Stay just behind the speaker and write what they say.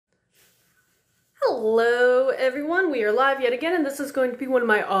Hello everyone, we are live yet again and this is going to be one of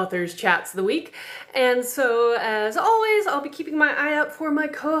my authors chats of the week. And so as always, I'll be keeping my eye out for my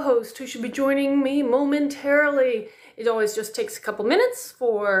co-host who should be joining me momentarily. It always just takes a couple minutes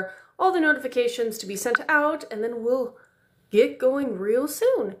for all the notifications to be sent out and then we'll get going real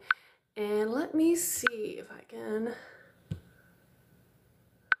soon. And let me see if I can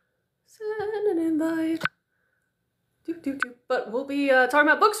send an invite. But we'll be talking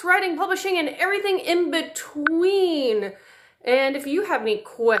about books, writing, publishing, and everything in between. And if you have any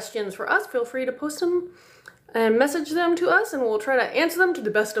questions for us, feel free to post them and message them to us, and we'll try to answer them to the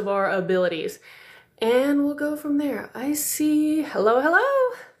best of our abilities. And we'll go from there. I see. Hello.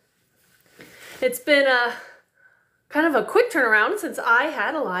 It's been kind of a quick turnaround since I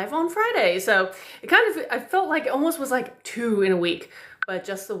had a live on Friday. So I felt like it almost was like 2 in a week, but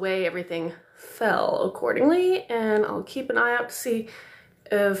just the way everything fell accordingly, and I'll keep an eye out to see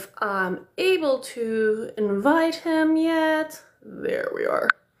if I'm able to invite him yet. There we are.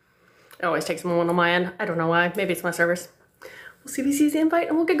 It always takes a moment on my end. I don't know why. Maybe it's my service. We'll see if he sees the invite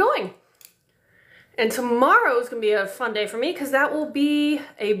and we'll get going. And tomorrow is going to be a fun day for me because that will be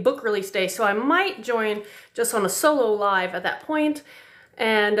a book release day. So I might join just on a solo live at that point.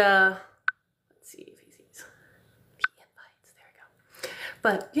 And let's see if he sees the invites. There we go.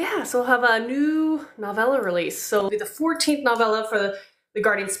 But yeah, so I'll have a new novella release. So it'll be the 14th novella for the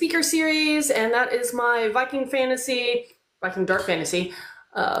Guardian Speaker series. And that is my Viking Dark Fantasy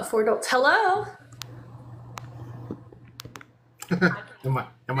for adults. Hello.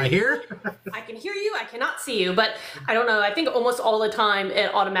 Am I here? I can hear you, I cannot see you, but I don't know, I think almost all the time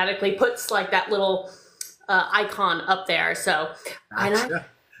it automatically puts like that little icon up there, so. Gotcha.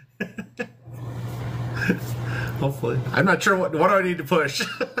 Hopefully. I'm not sure what do I need to push.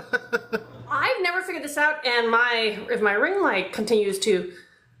 I've never figured this out, and if my ring light continues to,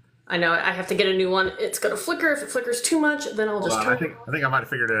 I know I have to get a new one, it's gonna flicker. If it flickers too much, then I'll just turn. I think I might have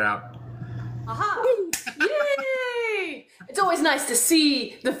figured it out. Aha! Yay! It's always nice to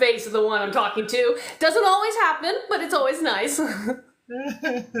see the face of the one I'm talking to. Doesn't always happen, but it's always nice.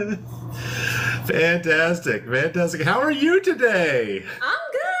 Fantastic. How are you today?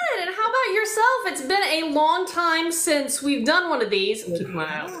 I'm good. And how about yourself? It's been a long time since we've done one of these. It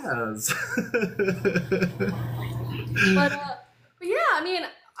has. But yeah, I mean,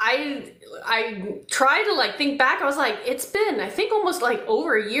 I tried to like think back. I was like, it's been, I think, almost like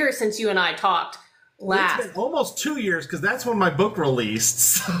over a year since you and I talked last. It's been almost 2 years because that's when my book released.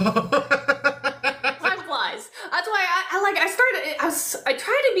 So. Time flies. That's why I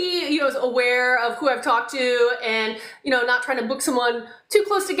try to be, aware of who I've talked to and, not trying to book someone too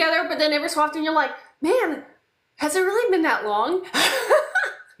close together. But then every so often you're like, man, has it really been that long?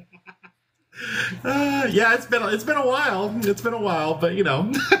 Yeah, it's been a while. It's been a while, but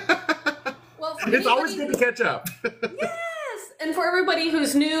well, it's always good to catch up. Yes, and for everybody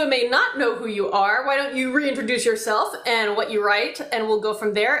who's new and may not know who you are, why don't you reintroduce yourself and what you write, and we'll go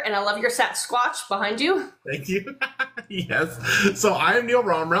from there. And I love your Sasquatch behind you. Thank you. Yes. So I'm Neal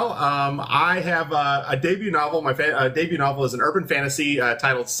Romriell. I have a debut novel. My debut novel is an urban fantasy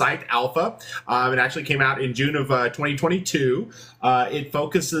titled Site Alpha. It actually came out in June of 2022. It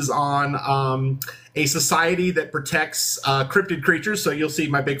focuses on a society that protects cryptid creatures. So you'll see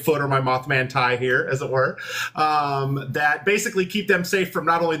my Bigfoot or my Mothman tie here, as it were, that basically keep them safe from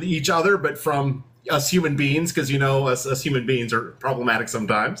not only each other, but from us human beings, because us human beings are problematic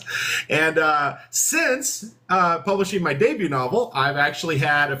sometimes. And since publishing my debut novel, I've actually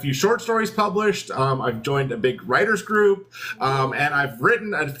had a few short stories published. I've joined a big writers group, and I've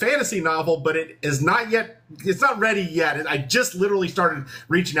written a fantasy novel, but it is not yet. It's not ready yet. I just literally started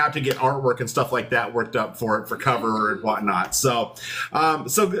reaching out to get artwork and stuff like that worked up for it, for cover and whatnot. So,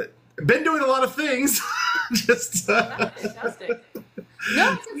 been doing a lot of things. Just That's fantastic.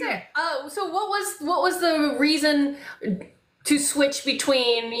 No, it's insane. So what was the reason to switch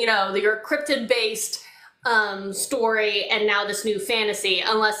between, your cryptid-based story and now this new fantasy?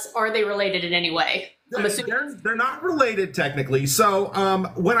 Are they related in any way? I'm assuming they're not related technically. So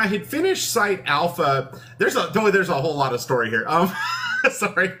when I had finished Site Alpha, there's a whole lot of story here.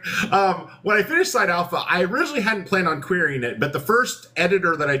 Sorry. When I finished Site Alpha, I originally hadn't planned on querying it, but the first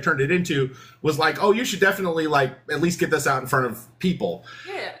editor that I turned it into was like, "Oh, you should definitely at least get this out in front of people."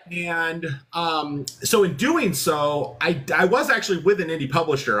 Yeah. And so in doing so, I was actually with an indie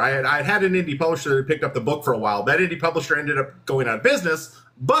publisher. I had an indie publisher that picked up the book for a while. That indie publisher ended up going out of business,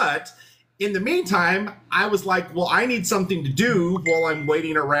 but in the meantime, I was like, well, I need something to do while I'm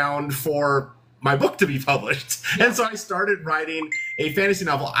waiting around for my book to be published. And so I started writing a fantasy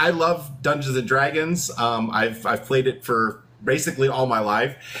novel. I love Dungeons and Dragons. I've played it for basically all my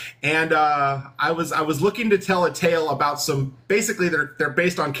life. And I was looking to tell a tale about some, basically they're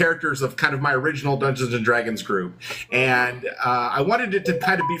based on characters of kind of my original Dungeons and Dragons group. And I wanted it to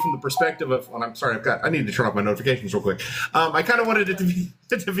kind of be from the perspective of, well, I'm sorry, I need to turn off my notifications real quick. I kind of wanted it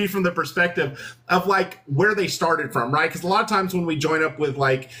to be from the perspective of like where they started from, right? Because a lot of times when we join up with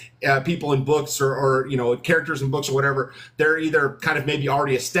like people in books or you know, characters in books or whatever, they're either kind of maybe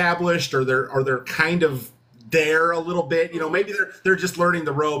already established or they're kind of there a little bit, you know, maybe they're just learning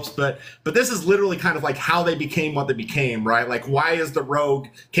the ropes, but this is literally kind of like how they became what they became, right? Like, why is the rogue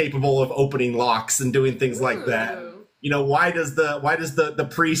capable of opening locks and doing things like that? You know, why does the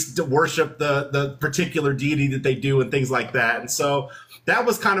priest worship the particular deity that they do and things like that? And so that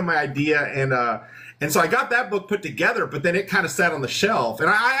was kind of my idea, and so I got that book put together, but then it kind of sat on the shelf. And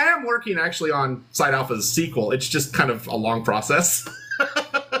I am working actually on Site Alpha's sequel. It's just kind of a long process.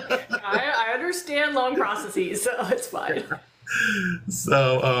 I understand long processes, so it's fine.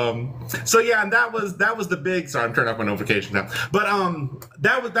 So yeah, and that was the big. Sorry, I'm turning off my notification now. But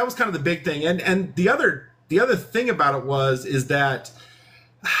that was kind of the big thing. And the other thing about it is that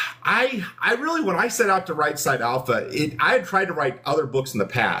I really, when I set out to write Site Alpha, I had tried to write other books in the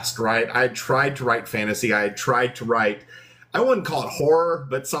past, right? I had tried to write fantasy. I had tried to write, I wouldn't call it horror,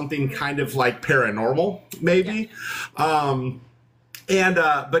 but something kind of like paranormal, maybe.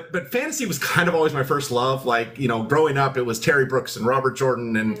 Yeah. But fantasy was kind of always my first love. Like, you know, growing up, it was Terry Brooks and Robert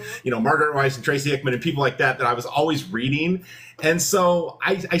Jordan and, you know, Margaret Weiss and Tracy Hickman and people like that I was always reading. And so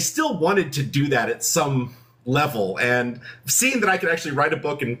I still wanted to do that at some level, and seeing that I could actually write a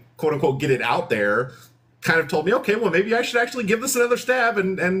book and quote unquote get it out there kind of told me, okay, well, maybe I should actually give this another stab,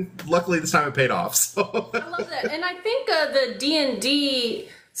 and luckily this time it paid off. So I love that. And I think the D&D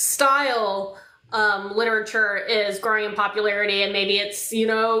style literature is growing in popularity, and maybe it's, you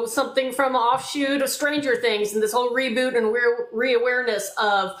know, something from offshoot of Stranger Things and this whole reboot and re-awareness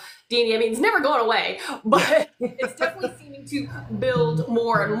of D&D. I mean, it's never going away, but it's definitely seeming to build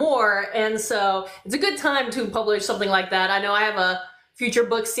more and more. And so it's a good time to publish something like that. I know I have a future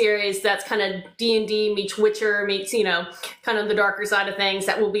book series that's kind of D&D meets Witcher meets, you know, kind of the darker side of things.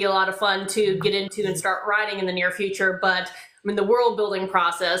 That will be a lot of fun to get into and start writing in the near future. But I mean, the world building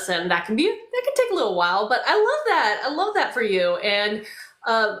process, and that can take a little while, but I love that. I love that for you. And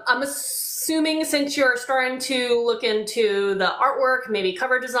I'm assuming, since you're starting to look into the artwork, maybe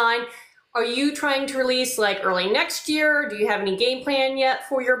cover design, are you trying to release like early next year? Do you have any game plan yet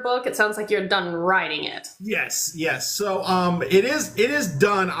for your book? It sounds like you're done writing it. Yes. So it is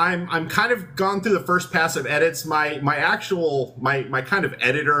done. I'm kind of gone through the first pass of edits. My kind of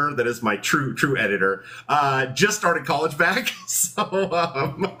editor that is my true editor just started college back,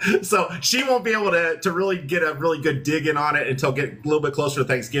 so she won't be able to really get a really good dig in on it until get a little bit closer to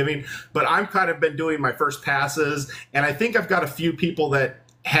Thanksgiving. But I've kind of been doing my first passes, and I think I've got a few people that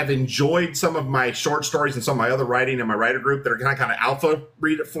have enjoyed some of my short stories and some of my other writing in my writer group that are going to kind of alpha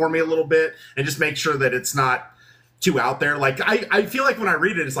read it for me a little bit and just make sure that it's not too out there. Like, I feel like when I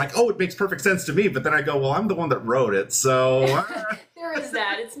read it, it's like, oh, it makes perfect sense to me. But then I go, well, I'm the one that wrote it. So there is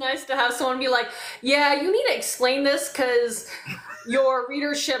that. It's nice to have someone be like, yeah, you need to explain this because your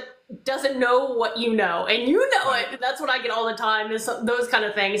readership doesn't know what you know, and you know it. That's what I get all the time, is those kind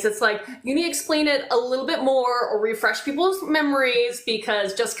of things. It's like, you need to explain it a little bit more or refresh people's memories,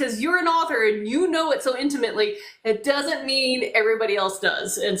 because just because you're an author and you know it so intimately, it doesn't mean everybody else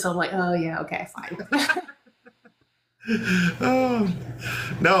does. And so I'm like, oh yeah, okay, fine. Oh,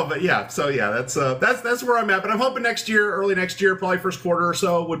 no, but yeah, so yeah, that's where I'm at. But I'm hoping early next year, probably first quarter or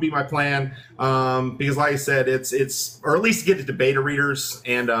so would be my plan. Because like I said, it's or at least get it to beta readers,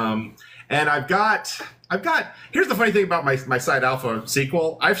 and I've got. Here's the funny thing about my Site Alpha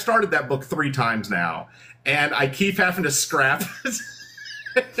sequel. I've started that book 3 times now, and I keep having to scrap.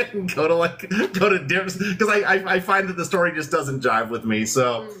 go to dips because I find that the story just doesn't jive with me.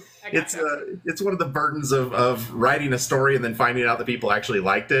 So. It's one of the burdens of writing a story and then finding out that people actually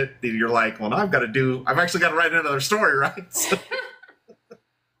liked it. You're like, well, now I've actually got to write another story, right? So.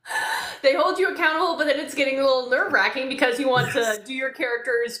 They hold you accountable, but then it's getting a little nerve-wracking because you want to do your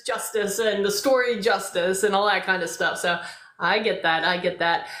characters justice and the story justice and all that kind of stuff. So I get that.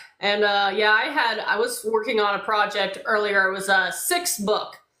 And yeah, I was working on a project earlier. It was a 6th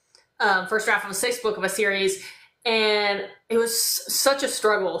book, first draft of a 6th book of a series. And it was such a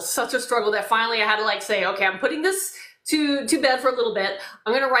struggle that finally I had to like say, okay, I'm putting this to bed for a little bit.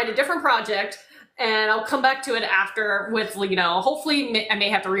 I'm going to write a different project, and I'll come back to it after with, you know, hopefully I may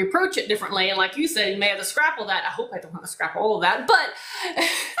have to reapproach it differently. And like you said, you may have to scrap all that. I hope I don't have to scrap all of that,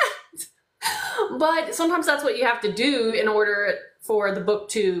 but sometimes that's what you have to do in order for the book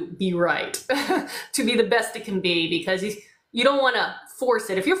to be right, to be the best it can be, because you don't want to force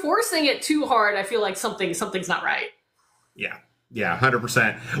it. If you're forcing it too hard, I feel like something's not right. Yeah. Yeah,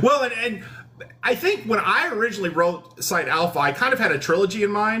 100%. Well, and I think when I originally wrote Site Alpha, I kind of had a trilogy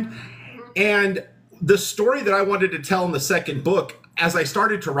in mind. And the story that I wanted to tell in the second book, as I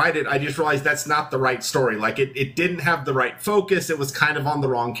started to write it, I just realized that's not the right story. Like, it didn't have the right focus. It was kind of on the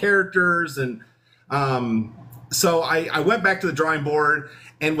wrong characters. And so I went back to the drawing board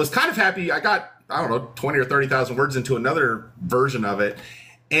and was kind of happy. I got, I don't know, 20 or 30,000 words into another version of it.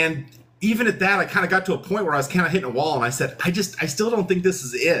 And even at that, I kind of got to a point where I was kind of hitting a wall, and I said, I still don't think this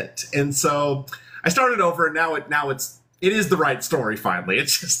is it. And so I started over, and now it is the right story finally.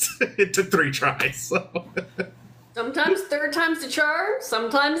 It's just, it took 3 tries. So. Sometimes third time's the charm,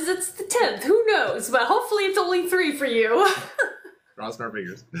 sometimes it's the 10th, who knows? But hopefully it's only 3 for you. Crossing our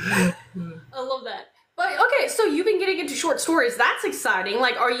fingers. I love that. But okay, so you've been getting into short stories. That's exciting.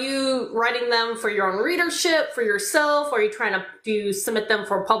 Like, are you writing them for your own readership, for yourself? Are you trying to submit them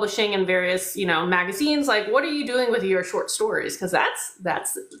for publishing in various, magazines? Like, what are you doing with your short stories? Because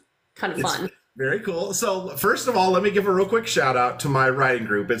that's kind of fun. Very cool. So first of all, let me give a real quick shout out to my writing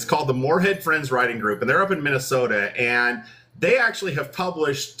group. It's called the Moorhead Friends Writing Group, and they're up in Minnesota, and they actually have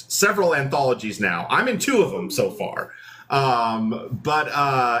published several anthologies now. I'm in 2 of them so far. And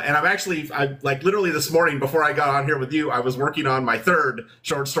I like literally this morning before I got on here with you, I was working on my 3rd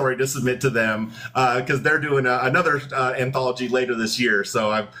short story to submit to them, because they're doing another anthology later this year.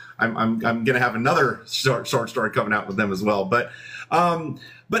 So I'm going to have another short story coming out with them as well. But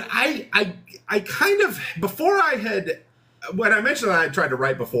I kind of, when I mentioned that I tried to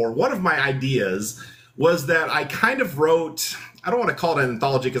write before, one of my ideas was that I kind of wrote, I don't want to call it an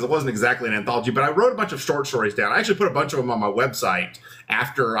anthology because it wasn't exactly an anthology, but I wrote a bunch of short stories down. I actually put a bunch of them on my website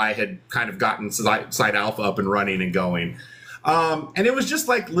after I had kind of gotten Site Alpha up and running and going. And it was just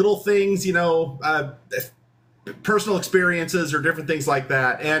like little things, personal experiences or different things like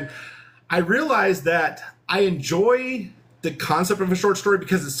that. And I realized that I enjoy the concept of a short story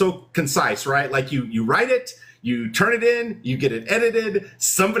because it's so concise, right? Like you write it, you turn it in, you get it edited,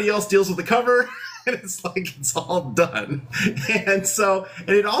 somebody else deals with the cover, and it's like, it's all done. And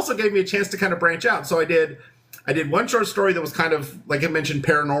it also gave me a chance to kind of branch out. So I did one short story that was kind of, like I mentioned,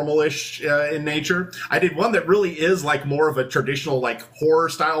 paranormal-ish in nature. I did one that really is like more of a traditional like horror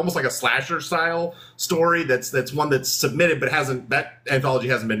style, almost like a slasher style story. That's one that's submitted, but that anthology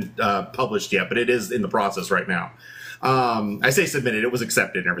hasn't been published yet, but it is in the process right now. I say submitted, it was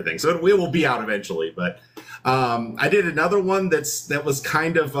accepted and everything. So it will be out eventually, but I did another one that was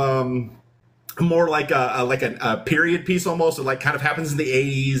kind of more like a period piece almost. It like kind of happens in the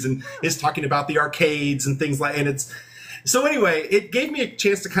 80s and is talking about the arcades and things like, and it's, so anyway, it gave me a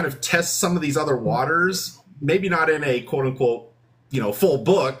chance to kind of test some of these other waters, maybe not in a quote unquote, full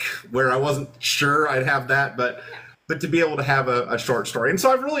book where I wasn't sure I'd have that, but to be able to have a short story. And so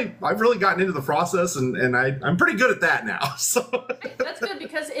I've really gotten into the process, and I'm pretty good at that now. So that's good,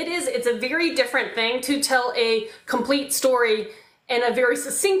 because it's a very different thing to tell a complete story in a very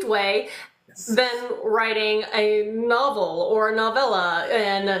succinct way than writing a novel or a novella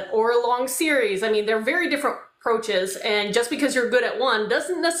or a long series. I mean, they're very different approaches, and just because you're good at one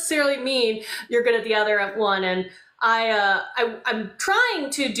doesn't necessarily mean you're good at the other at one. And I'm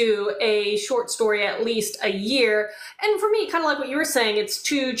trying to do a short story at least a year. And for me, kind of like what you were saying, it's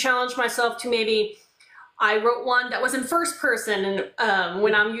to challenge myself to maybe, I wrote one that was in first person, and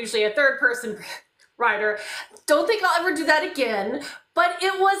when I'm usually a third person writer, don't think I'll ever do that again. But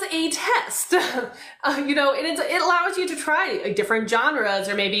it was a test, it allows you to try different genres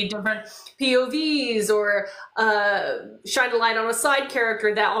or maybe different POVs, or shine a light on a side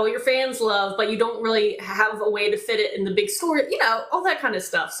character that all your fans love, but you don't really have a way to fit it in the big story, all that kind of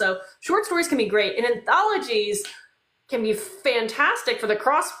stuff. So short stories can be great, and anthologies can be fantastic for the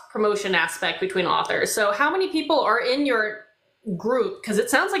cross-promotion aspect between authors. So how many people are in your group? Because it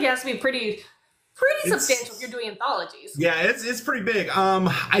sounds like it has to be pretty substantial if you're doing anthologies. Yeah, it's pretty big.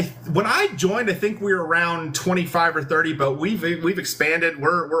 When I joined, I think we were around 25 or 30, but we've expanded.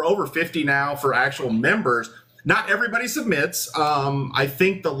 We're over 50 now for actual members. Not everybody submits. I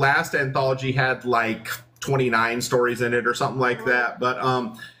think the last anthology had like 29 stories in it or something like that.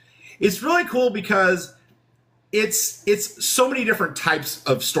 But it's really cool because it's so many different types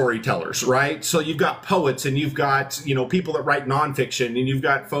of storytellers, right? So you've got poets, and you've got, people that write nonfiction, and you've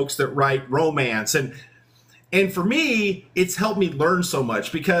got folks that write romance. And for me, it's helped me learn so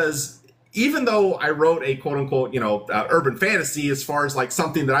much, because even though I wrote a quote unquote, urban fantasy, as far as like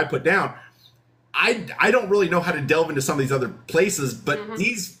something that I put down, I don't really know how to delve into some of these other places, but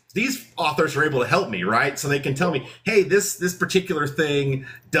these authors are able to help me, right? So they can tell me, hey, this particular thing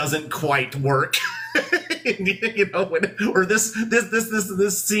doesn't quite work. you know, or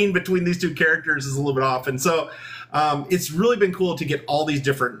this scene between these two characters is a little bit off. And so it's really been cool to get all these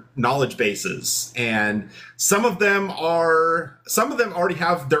different knowledge bases, and some of them already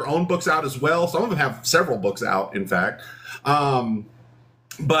have their own books out as well. Some of them have several books out, in fact.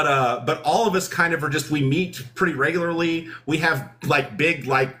 But all of us kind of we meet pretty regularly. We have like big,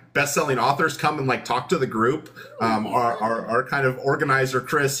 like best-selling authors come and like talk to the group. Our kind of organizer,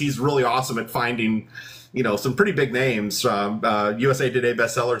 Chris, he's really awesome at finding, you know, some pretty big names, USA Today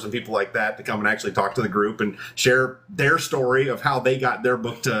bestsellers and people like that to come and actually talk to the group and share their story of how they got their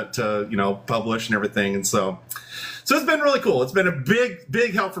book to you know, publish and everything. And so it's been really cool. It's been a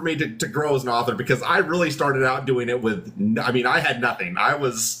big help for me to grow as an author, because I really started out doing it with, I mean, I had nothing. I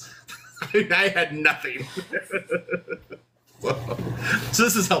had nothing. So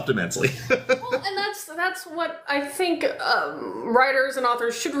this has helped immensely. Well, and that's what I think writers and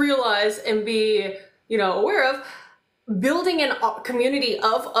authors should realize and be, you know, aware of. Building a community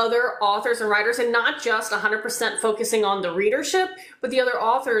of other authors and writers, and not just 100% focusing on the readership, but the other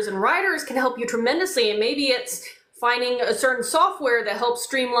authors and writers can help you tremendously. And maybe it's finding a certain software that helps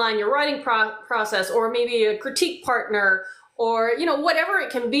streamline your writing process, or maybe a critique partner, or, you know, whatever it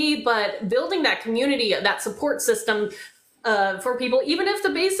can be. But building that community, that support system for people, even if the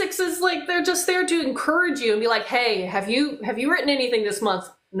basics is like they're just there to encourage you and be like, hey, have you written anything this month?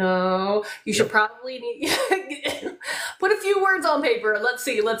 No, you should probably put a few words on paper. Let's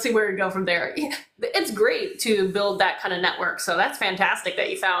see where you go from there. It's great to build that kind of network. So that's fantastic that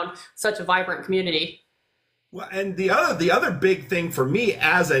you found such a vibrant community. Well, and the other big thing for me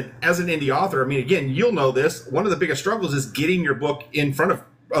as an indie author, I mean, again, you'll know this, one of the biggest struggles is getting your book in front of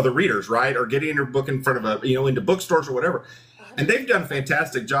other readers, right? Or getting your book in front of into bookstores or whatever. And they've done a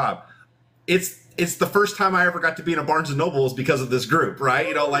fantastic job. It's the first time I ever got to be in a Barnes & Noble because of this group, right?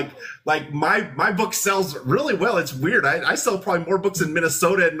 You know, like my book sells really well. It's weird. I sell probably more books in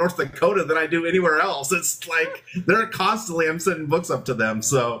Minnesota and North Dakota than I do anywhere else. It's like I'm sending books up to them.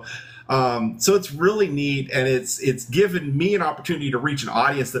 So it's really neat, and it's given me an opportunity to reach an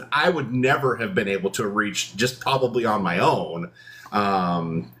audience that I would never have been able to reach just probably on my own.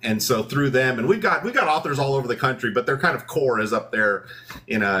 And so through them, and we've got authors all over the country, but their kind of core is up there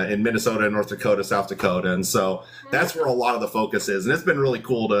in Minnesota, North Dakota, South Dakota. And so that's where a lot of the focus is. And it's been really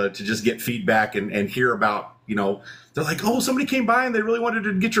cool to just get feedback and hear about, you know, they're like, oh, somebody came by and they really wanted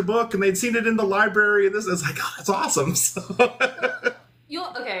to get your book and they'd seen it in the library. And this is like, oh, that's awesome. So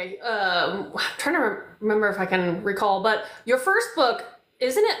I'm trying to remember if I can recall, but your first book,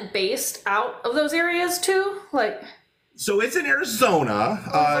 isn't it based out of those areas too? So it's in Arizona,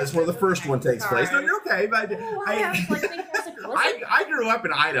 is where the first one takes place. No, you're okay, but I grew up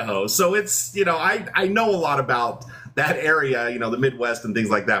in Idaho, so it's, you know, I know a lot about that area, you know, the Midwest and things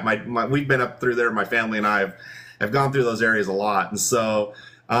like that. We've been up through there. My family and I have gone through those areas a lot, and so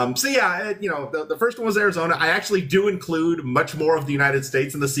yeah, you know, the first one was Arizona. I actually do include much more of the United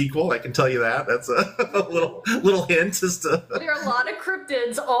States in the sequel. I can tell you that. That's a little hint as to. There are a lot of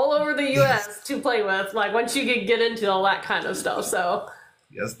cryptids all over the U.S. to play with. Like once you can get into all that kind of stuff. So.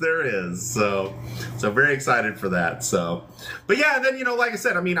 Yes, there is. So very excited for that. So, but yeah, then, you know, like I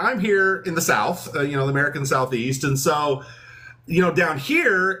said, I mean, I'm here in the South, you know, the American Southeast, and so, you know, down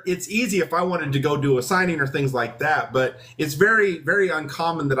here, it's easy if I wanted to go do a signing or things like that, but it's very, very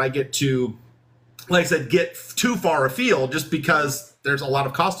uncommon that I get to, like I said, get too far afield, just because there's a lot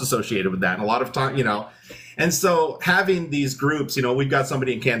of cost associated with that and a lot of time, you know. And so having these groups, you know, we've got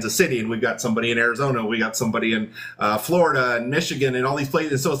somebody in Kansas City and we've got somebody in Arizona, we got somebody in Florida and Michigan and all these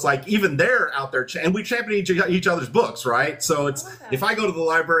places. So it's like even they're out there and we champion each other's books, right? So it's if I go to the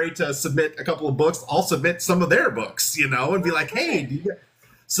library to submit a couple of books, I'll submit some of their books, you know, and be like, hey,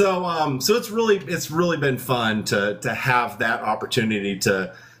 so it's really been fun to have that opportunity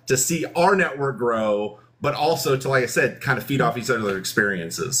to see our network grow, but also to, like I said, kind of feed off each other's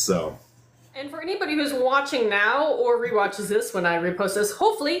experiences. So. And for anybody who's watching now or rewatches this when I repost this,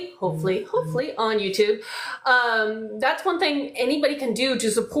 hopefully on YouTube, that's one thing anybody can do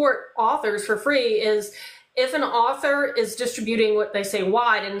to support authors for free is if an author is distributing what they say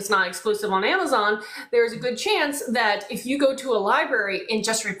wide and it's not exclusive on Amazon, there's a good chance that if you go to a library and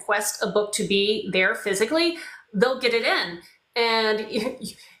just request a book to be there physically, they'll get it in. And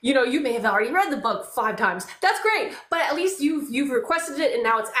you know, you may have already read the book 5 times. That's great, but at least you've requested it, and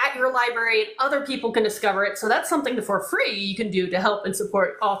now it's at your library, and other people can discover it. So that's something for free you can do to help and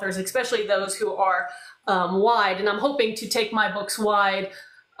support authors, especially those who are wide. And I'm hoping to take my books wide.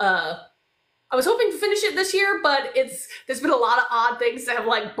 I was hoping to finish it this year, but there's been a lot of odd things that have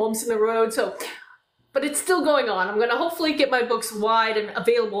like bumps in the road. So but it's still going on. I'm going to hopefully get my books wide and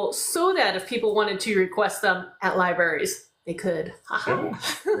available so that if people wanted to request them at libraries, they could.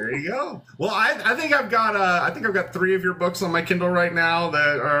 There you go. Well, I think I've got 3 of your books on my Kindle right now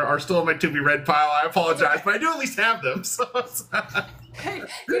that are still in my to be read pile. I apologize, but I do at least have them. So. Hey,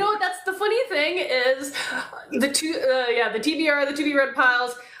 you know what? That's the funny thing is the TBR, the to be read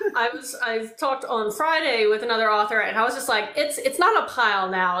piles. I talked on Friday with another author, and I was just like, it's not a pile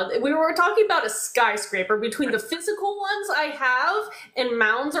now. We were talking about a skyscraper between the physical ones I have in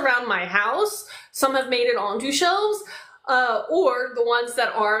mounds around my house. Some have made it onto shelves, or the ones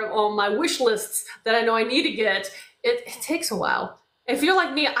that are on my wish lists that I know I need to get. It takes a while. If you're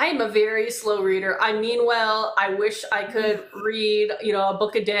like me, I am a very slow reader. I mean well. I wish I could read, a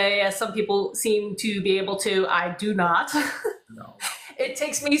book a day, as some people seem to be able to. I do not. No. It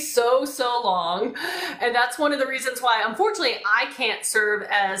takes me so long. And that's one of the reasons why, unfortunately, I can't serve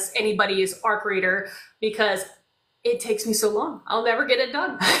as anybody's ARC reader, because it takes me so long. I'll never get it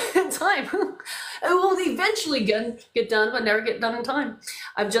done in time. It will eventually get done, but never get done in time.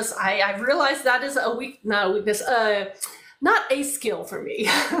 I've realized that is not a weakness, not a skill for me.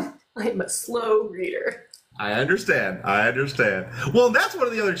 I'm a slow reader. I understand. Well, that's one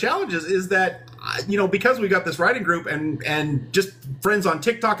of the other challenges is that, because we got this writing group and just friends on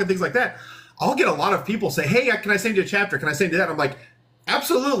TikTok and things like that, I'll get a lot of people say, hey, can I send you a chapter? Can I send you that? I'm like,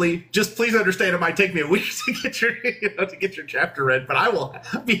 absolutely. Just please understand it might take me a week to get your chapter read, but I will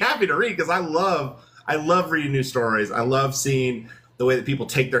be happy to read, because I love reading new stories. I love seeing the way that people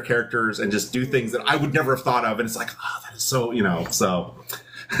take their characters and just do things that I would never have thought of. And it's like, oh, that is so, so.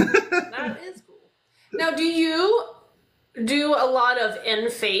 That is cool. Now, do you do a lot of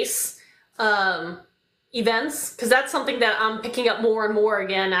in-face events? Because that's something that I'm picking up more and more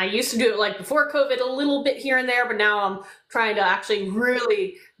again. I used to do it like before COVID a little bit here and there, but now I'm trying to actually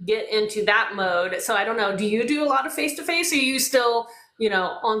really get into that mode. So I don't know, do you do a lot of face-to-face, or are you still,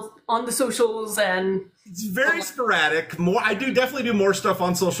 on the socials? And it's very sporadic. I definitely do more stuff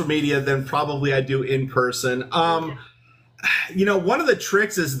on social media than probably I do in person. One of the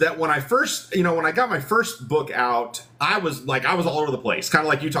tricks is that when I got my first book out, I was all over the place. Kind of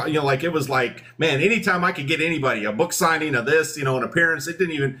like you talk, it was like, man, anytime I could get anybody, a book signing, of this, an appearance, it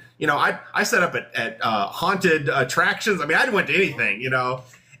didn't even, I set up at haunted attractions. I mean, I went to anything,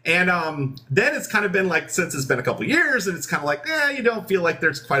 And then it's kind of been like, since it's been a couple years, and it's kind of like, you don't feel like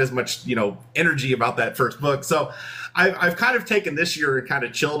there's quite as much, energy about that first book. So I've kind of taken this year and kind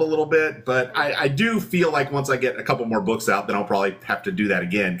of chilled a little bit, but I do feel like once I get a couple more books out, then I'll probably have to do that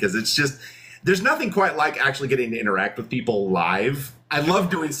again, because it's just, there's nothing quite like actually getting to interact with people live. I love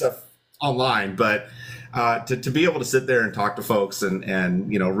doing stuff online, but to be able to sit there and talk to folks and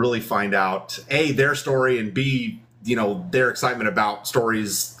really find out, A, their story, and B, their excitement about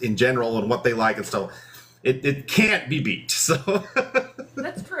stories in general and what they like and stuff, it can't be beat. So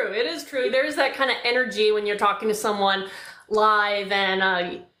that's true. It is true. There's that kind of energy when you're talking to someone live,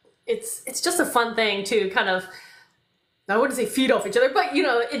 and it's just a fun thing to kind of, I wouldn't say feed off each other, but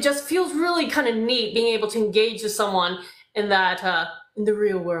it just feels really kind of neat being able to engage with someone in that in the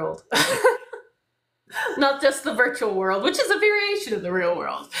real world. Not just the virtual world, which is a variation of the real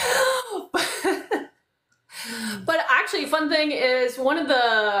world. But actually, fun thing is, one of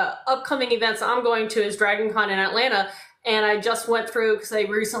the upcoming events I'm going to is Dragon Con in Atlanta, and I just went through, because they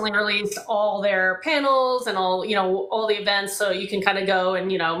recently released all their panels and all the events, so you can kind of go and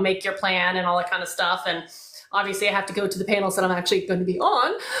make your plan and all that kind of stuff. And obviously I have to go to the panels that I'm actually going to be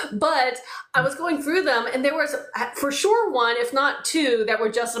on, but I was going through them, and there was for sure one, if not two, that were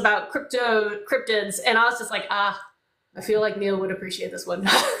just about cryptids, and I was just like, I feel like Neal would appreciate this one.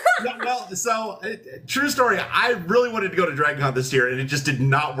 True story. I really wanted to go to Dragon Con this year, and it just did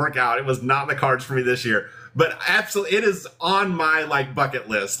not work out. It was not in the cards for me this year. But absolutely, it is on my bucket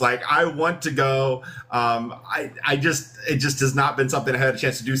list. I want to go. It just has not been something I had a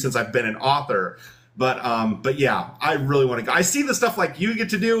chance to do since I've been an author. But yeah, I really want to go. I see the stuff like you get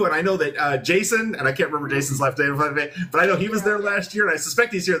to do, and I know that Jason, and I can't remember Jason's last name, but I know he was there last year, and I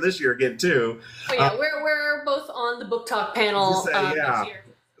suspect he's here this year again too. Oh yeah, we're both on the book talk panel this year,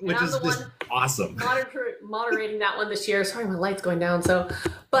 which is just awesome. Moderating that one this year. Sorry, my light's going down.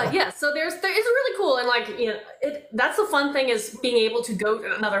 But yeah, so there is really cool, and that's the fun thing, is being able to go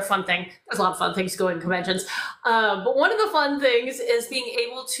to another fun thing. There's a lot of fun things going to conventions, but one of the fun things is being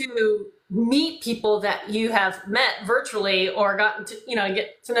able to meet people that you have met virtually or gotten to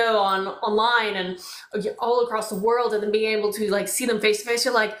get to know online and all across the world, and then being able to see them face to face.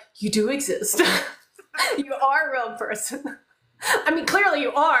 You're like, you do exist. You are a real person. I mean, clearly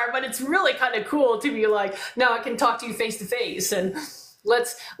you are, but it's really kind of cool to be like, now I can talk to you face to face, and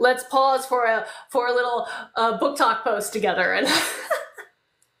let's pause for a little book talk post together. And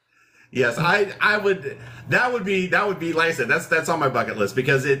yes, I would. That would be like I said. That's on my bucket list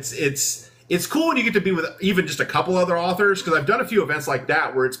because it's cool when you get to be with even just a couple other authors, because I've done a few events like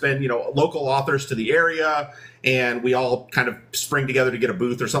that where it's been, local authors to the area and we all kind of spring together to get a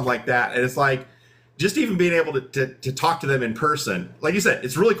booth or something like that. And it's like, just even being able to talk to them in person. Like you said,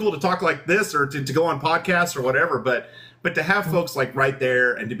 it's really cool to talk like this or to go on podcasts or whatever, but to have folks like right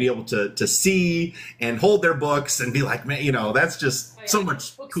there and to be able to see and hold their books and be like, man, that's just so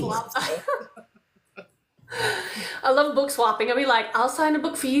much cool. I love book swapping. I'll be like, I'll sign a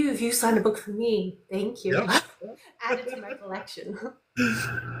book for you if you sign a book for me. Thank you. Yep. Add it to my collection.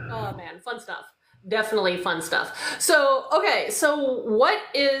 Oh man, fun stuff. Definitely fun stuff. So, okay, so what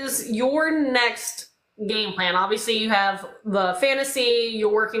is your next game plan? Obviously you have the fantasy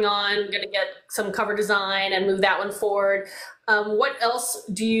you're working on, gonna get some cover design and move that one forward. What else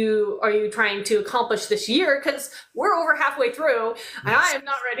are you trying to accomplish this year? Because we're over halfway through and I am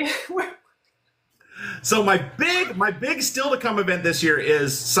not ready. So my big still to come event this year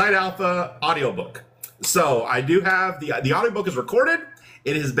is Site Alpha audiobook. So I do have the audiobook is recorded.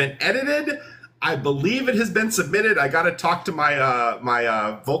 It has been edited. I believe it has been submitted. I got to talk to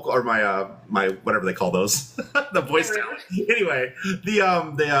my vocal or my whatever they call those, the voice talent. Anyway,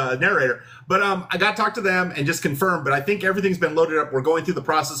 the narrator. But I got to talk to them and just confirm. But I think everything's been loaded up. We're going through the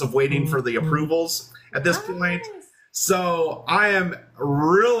process of waiting for the approvals at this point. So I am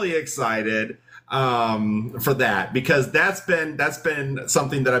really excited for that, because that's been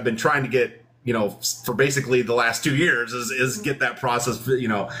something that I've been trying to get, for basically the last 2 years is get that process,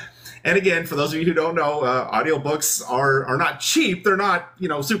 And again, for those of you who don't know, audiobooks are not cheap. They're not,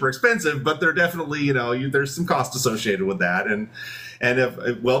 super expensive, but they're definitely, there's some cost associated with that, and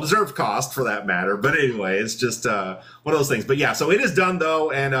a well-deserved cost for that matter. But anyway, it's just one of those things. But yeah, so it is done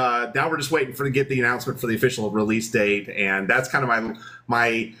though, and now we're just waiting to get the announcement for the official release date, and that's kind of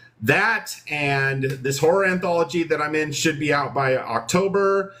my that and this horror anthology that I'm in should be out by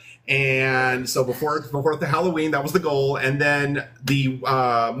October. And so before the Halloween, that was the goal. And then the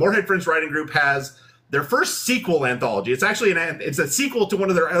Moorhead Friends Writing Group has their first sequel anthology. It's actually it's a sequel to one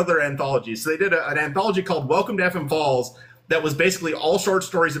of their other anthologies. So they did an anthology called Welcome to FM Falls that was basically all short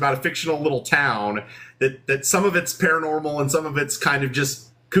stories about a fictional little town that some of it's paranormal and some of it's kind of just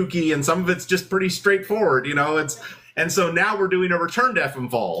kooky and some of it's just pretty straightforward. And so now we're doing a return to FM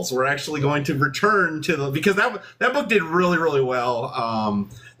Falls. We're actually going to return to because that book did really, really well.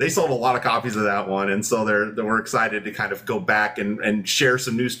 They sold a lot of copies of that one, and so we're excited to kind of go back and share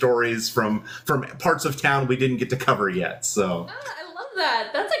some new stories from parts of town we didn't get to cover yet. So I love that.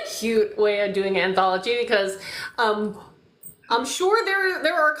 That's a cute way of doing anthology, because I'm sure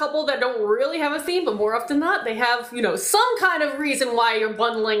there are a couple that don't really have a theme, but more often than not, they have, some kind of reason why you're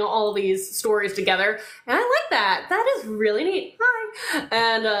bundling all these stories together. And I like that. That is really neat. Hi.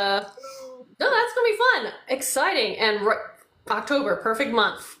 And, no, that's gonna be fun. Exciting. And October, perfect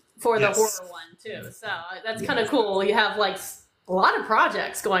month for the horror one, too. So that's kind of cool. You have, like, a lot of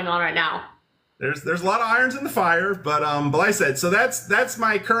projects going on right now. There's a lot of irons in the fire, but like I said, so that's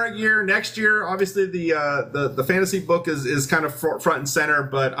my current year. Next year, obviously the fantasy book is kind of front and center,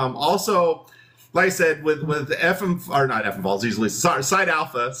 but also, like I said, with FM or not FM Falls usually, sorry, Site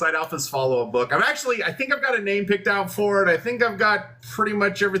Alpha's follow-up book. I think I've got a name picked out for it. I think I've got pretty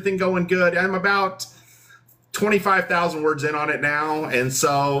much everything going good. I'm about 25,000 words in on it now, and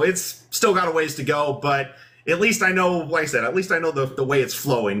so it's still got a ways to go, but at least I know, like I said, at least I know the way it's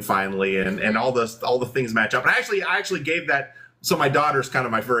flowing finally, and all the things match up. And I actually gave that, so my daughter's kind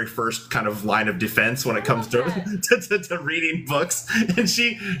of my very first kind of line of defense when it comes to reading books. And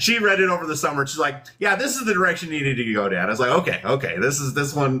she read it over the summer. And she's like, yeah, this is the direction you need to go, Dad. I was like, okay,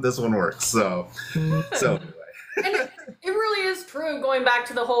 this one works. So anyway. And it really is true, going back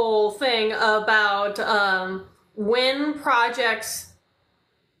to the whole thing about when projects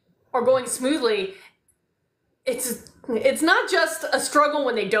are going smoothly, it's not just a struggle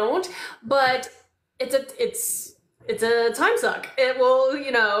when they don't, but it's a time suck. It will,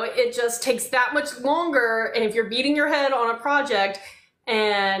 it just takes that much longer. And if you're beating your head on a project,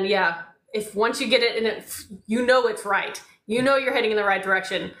 and yeah, if once you get it and it's right, you're heading in the right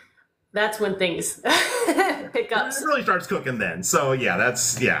direction, that's when things pick up. It really starts cooking then. So yeah,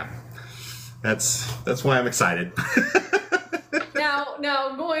 that's why I'm excited.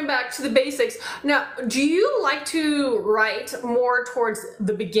 Now going back to the basics. Now, do you like to write more towards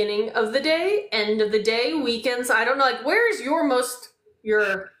the beginning of the day, end of the day, weekends? I don't know. Like, where's your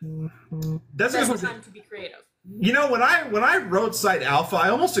best time to be creative? You know, when I wrote Site Alpha, I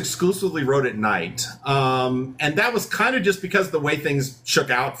almost exclusively wrote at night, and that was kind of just because of the way things shook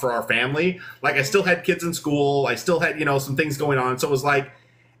out for our family. Like, I still had kids in school, I still had some things going on, so it was like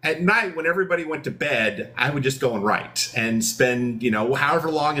at night when everybody went to bed, I would just go and write and spend however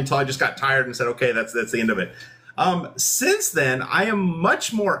long until I just got tired and said, okay, that's the end of it. Since then, I am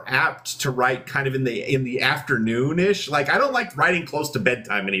much more apt to write kind of in the afternoon-ish. Like, I don't like writing close to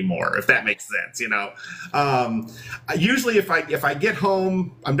bedtime anymore, if that makes sense, Usually if I get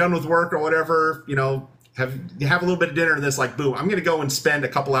home, I'm done with work or whatever, have a little bit of dinner and this, like, boom, I'm going to go and spend a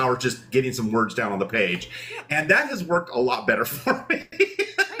couple hours just getting some words down on the page. And that has worked a lot better for me.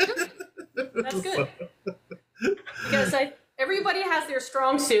 That's good. Because everybody has their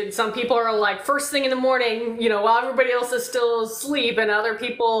strong suit. Some people are like first thing in the morning, while everybody else is still asleep, and other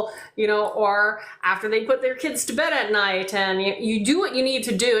people, are after they put their kids to bed at night. And you do what you need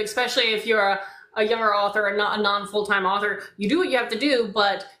to do, especially if you're a younger author and not a non-full-time author. You do what you have to do,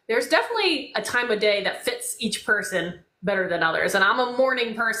 but there's definitely a time of day that fits each person better than others. And I'm a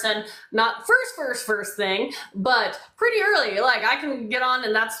morning person, not first thing, but pretty early. Like, I can get on,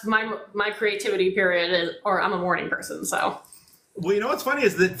 and that's my creativity period, or I'm a morning person, so. Well, what's funny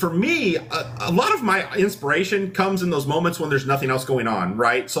is that for me, a lot of my inspiration comes in those moments when there's nothing else going on,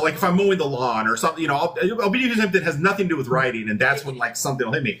 right? So, like, if I'm mowing the lawn or something, I'll be doing something that has nothing to do with writing, and that's when, like, something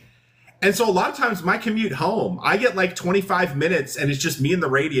will hit me. And so a lot of times my commute home, I get like 25 minutes, and it's just me and the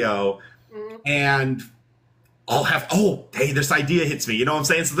radio, and I'll have, oh, hey, this idea hits me, you know what I'm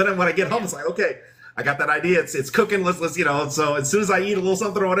saying? So then when I get home, it's like, okay, I got that idea. It's cooking. Let's So as soon as I eat a little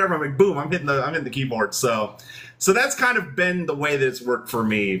something or whatever, I'm like, boom, I'm hitting the keyboard. So that's kind of been the way that it's worked for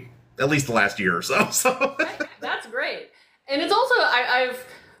me, at least the last year or so. So that's great. And it's also,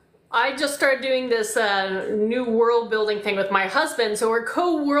 I just started doing this new world building thing with my husband. So we're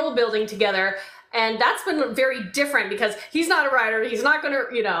co-world building together. And that's been very different because he's not a writer. He's not going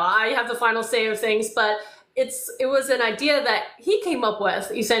to, I have the final say of things, but it was an idea that he came up with,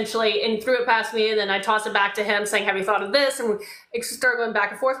 essentially, and threw it past me, and then I tossed it back to him saying, have you thought of this? And we started going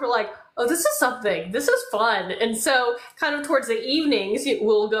back and forth. We're like, oh, this is something. This is fun. And so kind of towards the evenings,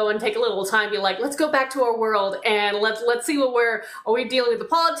 we'll go and take a little time, be like, let's go back to our world, and let's see are we dealing with the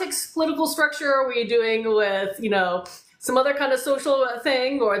politics, political structure? Are we doing with, some other kind of social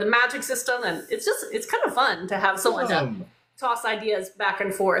thing, or the magic system? And it's kind of fun to have someone to toss ideas back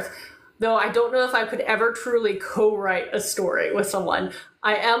and forth. Though I don't know if I could ever truly co-write a story with someone.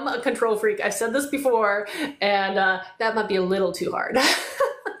 I am a control freak. I've said this before, and that might be a little too hard.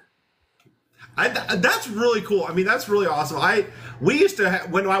 That's really cool. I mean, that's really awesome. We used to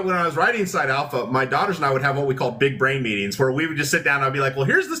when I was writing Site Alpha, my daughters and I would have what we call big brain meetings, where we would just sit down and I'd be like, well,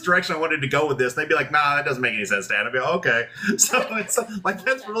 here's this direction I wanted to go with this. And they'd be like, nah, that doesn't make any sense, Dad. I'd be like, okay. So it's like,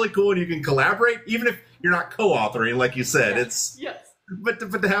 that's really cool, and you can collaborate even if you're not co-authoring, like you said. Yes. But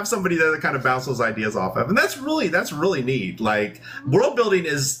to have somebody there that kind of bounce those ideas off of, and that's really neat. Like, world building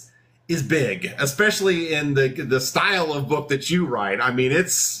is big, especially in the style of book that you write. I mean,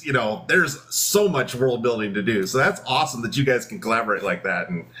 it's there's so much world building to do. So that's awesome that you guys can collaborate like that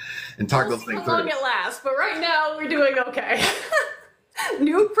and talk those things through. How long it lasts, but right now we're doing okay.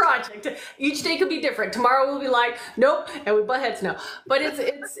 New project. Each day could be different. Tomorrow we'll be like, nope, and we butt heads. No, but it's a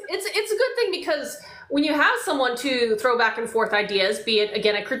good thing, because when you have someone to throw back and forth ideas, be it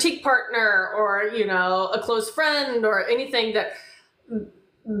again a critique partner or a close friend or anything, that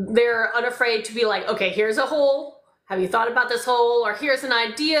they're unafraid to be like, okay, here's a hole. Have you thought about this hole? Or here's an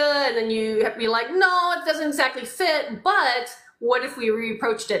idea, and then you have to be like, no, it doesn't exactly fit. But what if we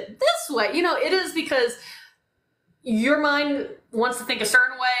reapproached it this way? It is because your mind wants to think a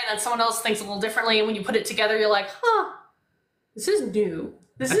certain way, and then someone else thinks a little differently, and when you put it together, you're like, huh, this is new.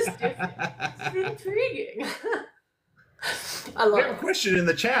 This is different. This is intriguing. I love it. We have a question in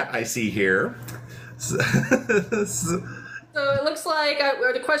the chat I see here. So it looks like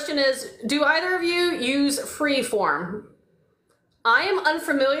the question is, do either of you use freeform? I am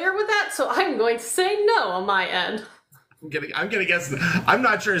unfamiliar with that, so I'm going to say no on my end. I'm gonna guess. I'm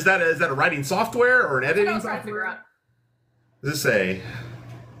not sure. Is that a writing software or an editing software? Does it say?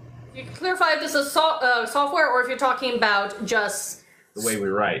 You can clarify if this is software or if you're talking about just the way we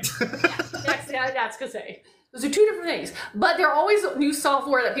write. Yeah, that's gonna say. Those are two different things. But there are always new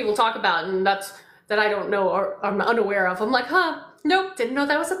software that people talk about, and that I don't know or I'm unaware of. I'm like, nope, didn't know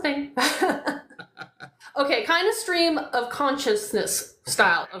that was a thing. Okay, kind of stream of consciousness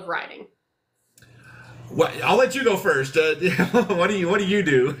style of writing. Well, I'll let you go first. What do you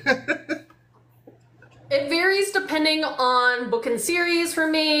do? It varies depending on book and series for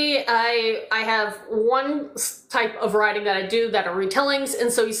me. I have one type of writing that I do that are retellings,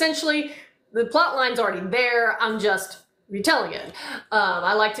 and so essentially the plot line's already there. I'm just retelling it.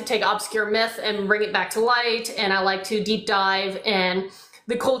 I like to take obscure myth and bring it back to light, and I like to deep dive in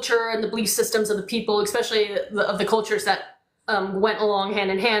the culture and the belief systems of the people, especially of the cultures that went along hand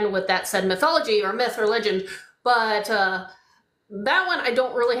in hand with that said mythology or myth or legend. But that one, I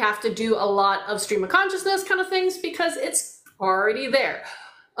don't really have to do a lot of stream of consciousness kind of things because it's already there.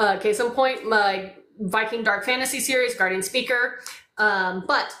 Case in point, my Viking Dark Fantasy series, Guardian Speaker.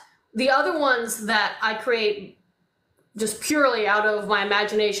 But the other ones that I create just purely out of my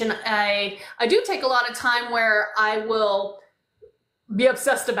imagination, I do take a lot of time where I will be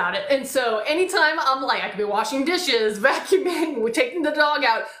obsessed about it. And so anytime I'm like, I could be washing dishes, vacuuming, we're taking the dog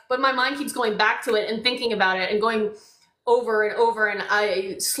out, but my mind keeps going back to it and thinking about it and going over and over, and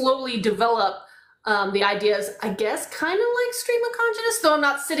I slowly develop the ideas, I guess, kind of like stream of consciousness, though I'm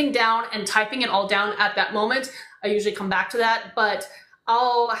not sitting down and typing it all down at that moment. I usually come back to that, but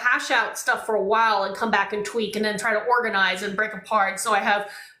I'll hash out stuff for a while and come back and tweak and then try to organize and break apart. So I have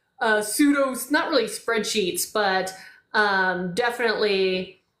pseudo, not really spreadsheets, but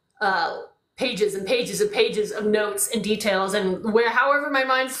definitely pages and pages and pages of notes and details, and however my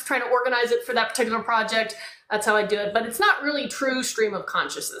mind's trying to organize it for that particular project, that's how I do it. But it's not really true stream of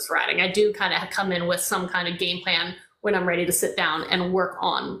consciousness writing. I do kind of come in with some kind of game plan when I'm ready to sit down and work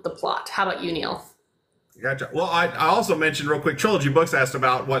on the plot. How about you, Neal? Gotcha. Well, I also mentioned real quick, Trilogy Books asked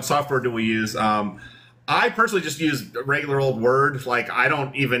about what software do we use. I personally just use regular old Word. Like, I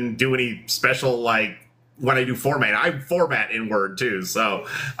don't even do any special, like, when I do format. I format in Word too, so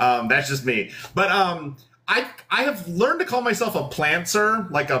that's just me. But I have learned to call myself a plantser,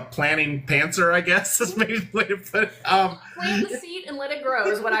 like a planning pantser, I guess is maybe the way to put it. Plant the seed and let it grow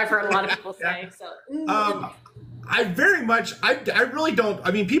is what I've heard a lot of people say. So. I very much, I really don't,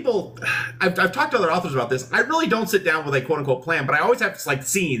 I mean, people, I've talked to other authors about this. I really don't sit down with a quote unquote plan, but I always have like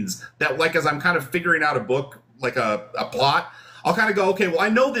scenes that, like, as I'm kind of figuring out a book, like a plot, I'll kind of go, okay, well, I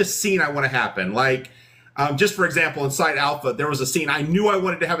know this scene I want to happen. Like, just for example, in Site Alpha, there was a scene, I knew I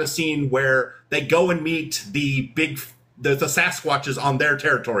wanted to have a scene where they go and meet the Sasquatches on their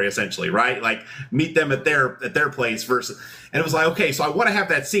territory, essentially, right? Like, meet them at their place versus, and it was like, okay, so I want to have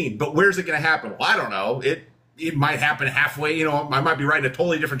that scene, but where's it going to happen? Well, I don't know. It might happen halfway, you know, I might be writing a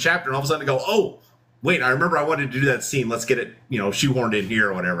totally different chapter and all of a sudden I go, oh, wait, I remember I wanted to do that scene. Let's get it, you know, shoehorned in here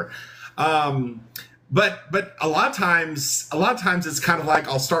or whatever. But a lot of times it's kind of like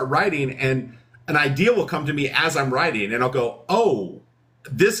I'll start writing and an idea will come to me as I'm writing and I'll go, oh,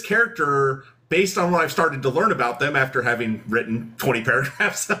 this character, based on what I've started to learn about them after having written 20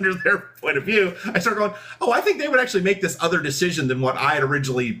 paragraphs under their point of view, I start going, oh, I think they would actually make this other decision than what I had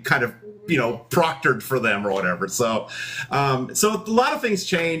originally kind of, you know, proctored for them or whatever. So, so a lot of things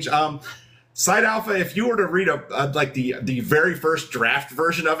change. Site Alpha, if you were to read like the very first draft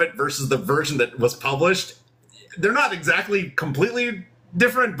version of it versus the version that was published, they're not exactly completely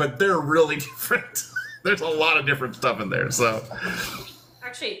different, but they're really different. There's a lot of different stuff in there. So.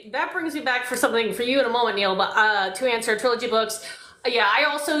 Actually, that brings me back for something for you in a moment, Neal, but to answer Trilogy Books, yeah, I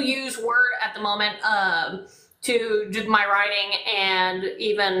also use Word at the moment to do my writing, and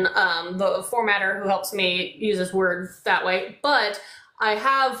even the formatter who helps me uses Word that way. But I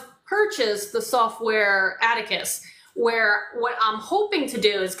have purchased the software Atticus, where what I'm hoping to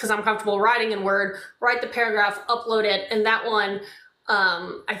do is, because I'm comfortable writing in Word, write the paragraph, upload it, and that one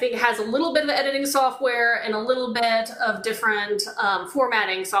I think it has a little bit of editing software and a little bit of different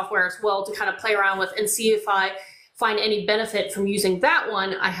formatting software as well to kind of play around with and see if I find any benefit from using that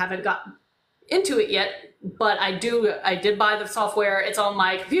one. I haven't got into it yet, but I did buy the software. It's on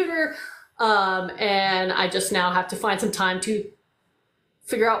my computer, and I just now have to find some time to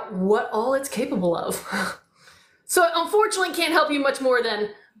figure out what all it's capable of. So unfortunately can't help you much more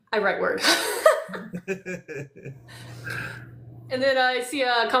than I write Word. And then I see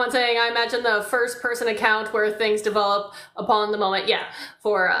a comment saying, I imagine the first person account where things develop upon the moment. Yeah,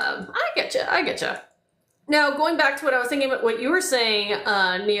 I get you. Now, going back to what I was thinking about what you were saying,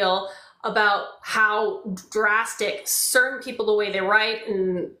 Neal, about how drastic certain people, the way they write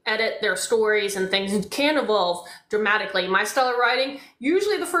and edit their stories and things can evolve dramatically. My style of writing,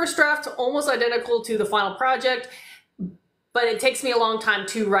 usually the first draft almost identical to the final project, but it takes me a long time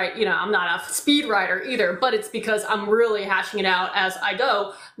to write. You know, I'm not a speed writer either, but it's because I'm really hashing it out as I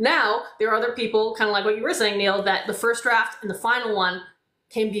go. Now, there are other people, kind of like what you were saying, Neal, that the first draft and the final one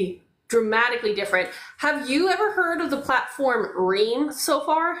can be dramatically different. Have you ever heard of the platform Ream so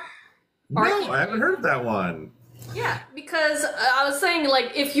far? No, I haven't heard of that one. Yeah, because I was saying,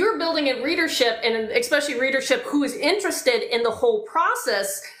 like, if you're building a readership, and especially readership who is interested in the whole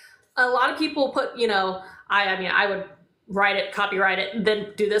process, a lot of people put, you know, I mean, I would write it, copyright it,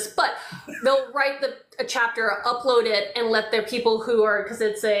 then do this. But they'll write a chapter, upload it, and let their people who are, because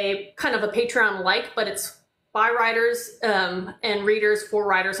it's a kind of a Patreon-like, but it's by writers and readers, for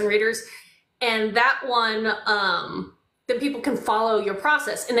writers and readers. And that one, then people can follow your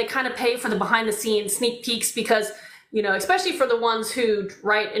process, and they kind of pay for the behind-the-scenes sneak peeks because, you know, especially for the ones who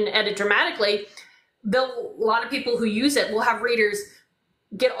write and edit dramatically, a lot of people who use it will have readers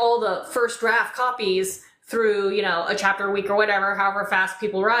get all the first draft copies through, you know, a chapter a week or whatever, however fast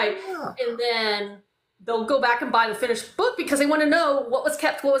people write. Yeah. And then they'll go back and buy the finished book because they want to know what was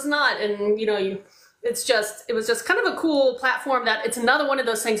kept, what was not. And, you know, it was just kind of a cool platform that it's another one of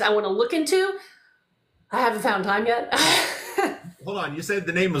those things I want to look into. I haven't found time yet. Hold on. You said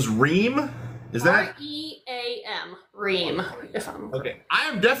the name was Ream? Is that? R-E-A-M. Ream. If I'm okay. I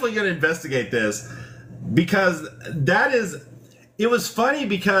am definitely going to investigate this because it was funny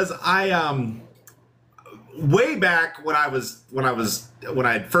because I, way back when I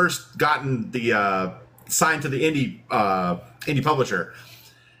had first gotten the signed to the indie publisher,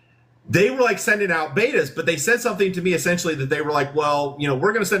 they were like sending out betas, but they said something to me essentially that they were like, well, you know,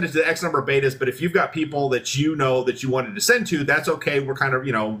 we're going to send it to X number of betas, but if you've got people that you know that you wanted to send to, that's okay. We're kind of,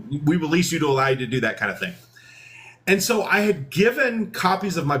 you know, we release you to allow you to do that kind of thing. And so I had given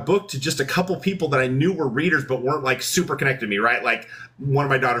copies of my book to just a couple people that I knew were readers, but weren't like super connected to me, right? Like one of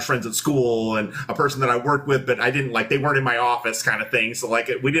my daughter's friends at school and a person that I worked with, but I didn't like, they weren't in my office kind of thing. So like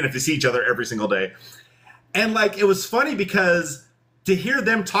we didn't have to see each other every single day. And like, it was funny because to hear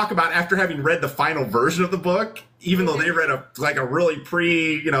them talk about after having read the final version of the book, even though they read a really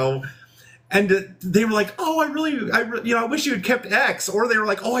you know, and they were like, oh, I wish you had kept X. Or they were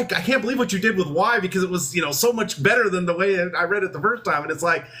like, oh, I can't believe what you did with Y because it was, you know, so much better than the way I read it the first time. And it's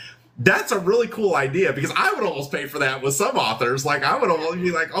like, that's a really cool idea because I would almost pay for that with some authors. Like I would almost be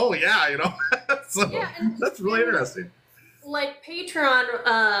like, oh yeah, you know, so yeah, that's really interesting. Like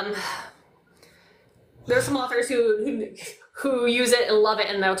Patreon, there's some authors who use it and love it,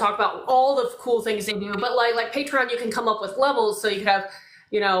 and they'll talk about all the cool things they do. But like Patreon, you can come up with levels, so you could have,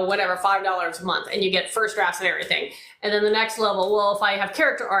 you know, whatever, $5 a month, and you get first drafts and everything. And then the next level, well, if I have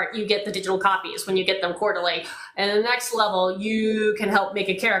character art, you get the digital copies when you get them quarterly. And the next level, you can help make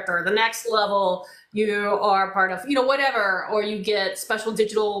a character. The next level, you are part of, you know, whatever, or you get special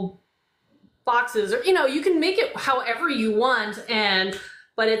digital boxes, or, you know, you can make it however you want.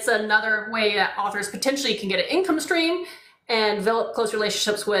 But it's another way that authors potentially can get an income stream and develop close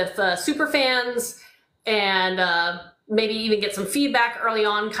relationships with super fans and maybe even get some feedback early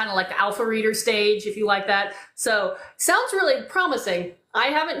on, kind of like the alpha reader stage, if you like that. So sounds really promising. I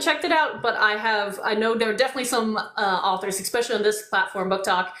haven't checked it out, but I know there are definitely some authors, especially on this platform, Book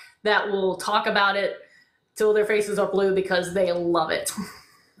Talk, that will talk about it till their faces are blue because they love it.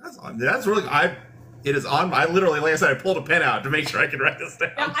 That's really, it is on, I literally, like I said, I pulled a pen out to make sure I could write this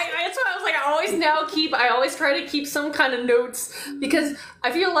down. Yeah, that's why I was like, I always try to keep some kind of notes because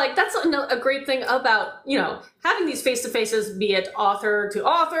I feel like that's a great thing about, you know, having these face-to-faces, be it author to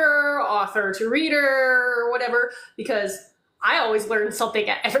author, author to reader, or whatever, because I always learn something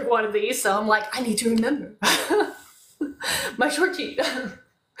at every one of these, so I'm like, I need to remember. My short sheet.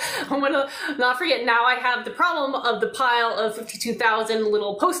 I want to not forget. Now I have the problem of the pile of 52,000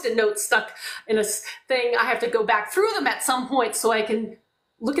 little Post-it notes stuck in a thing. I have to go back through them at some point so I can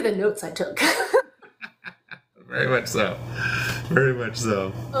look at the notes I took. Very much so. Very much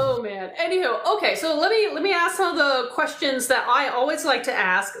so. Oh man. Anywho, okay. So let me ask some of the questions that I always like to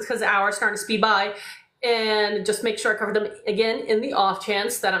ask because the hour's starting to speed by, and just make sure I cover them again in the off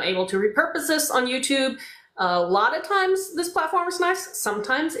chance that I'm able to repurpose this on YouTube. A lot of times this platform is nice.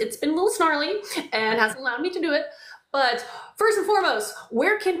 Sometimes it's been a little snarly and hasn't allowed me to do it. But first and foremost,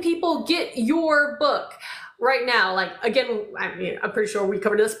 where can people get your book right now? Like, again, I mean, I'm pretty sure we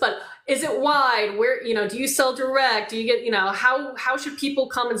covered this, but is it wide? Where, you know, do you sell direct? Do you get, you know, how should people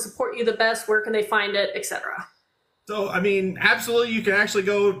come and support you the best? Where can they find it, etc.? So, I mean, absolutely, you can actually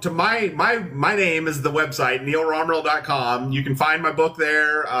go to my name is the website, nealromriell.com. You can find my book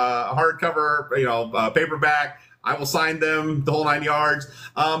there, hardcover, you know, paperback. I will sign them, the whole 9 yards.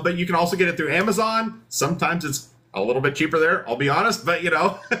 But you can also get it through Amazon. Sometimes it's a little bit cheaper there, I'll be honest, but, you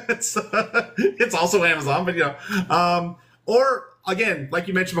know, it's also Amazon, but, you know. Or, again, like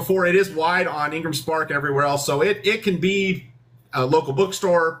you mentioned before, it is wide on Ingram Spark and everywhere else, so it can be a local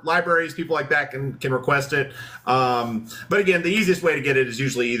bookstore, libraries, people like that can request it. But again, the easiest way to get it is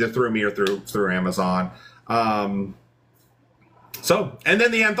usually either through me or through Amazon. So, and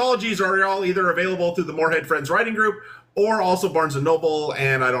then the anthologies are all either available through the Moorhead Friends Writing Group or also Barnes & Noble,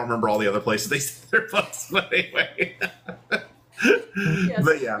 and I don't remember all the other places they sell their books, but anyway. Yes.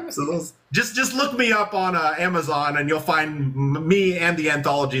 But yeah, so those just look me up on Amazon, and you'll find me and the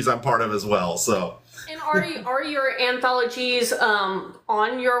anthologies I'm part of as well. So. And are your anthologies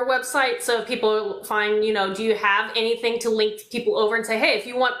on your website? So if people find, do you have anything to link people over and say, hey, if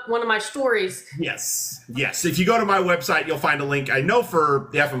you want one of my stories? Yes. If you go to my website, you'll find a link. I know for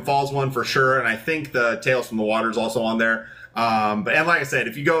the FM Falls one for sure, and I think the Tales from the Water is also on there. And like I said,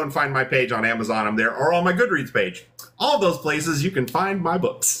 if you go and find my page on Amazon, I'm there, or on my Goodreads page. All those places you can find my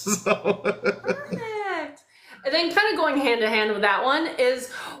books. So. Perfect. And then kind of going hand in hand with that one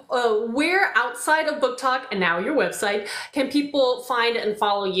is where outside of Book Talk and now your website can people find and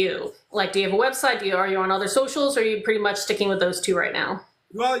follow you? Like, do you have a website? Are you on other socials? Or are you pretty much sticking with those two right now?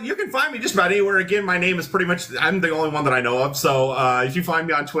 Well, you can find me just about anywhere. Again, my name is pretty much, I'm the only one that I know of. So if you find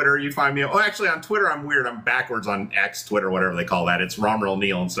me on Twitter, you find me, actually on Twitter, I'm weird. I'm backwards on X, Twitter, whatever they call that. It's Romriell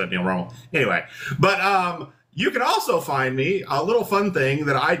Neal instead of Neal Romriell. Anyway, but you can also find me, a little fun thing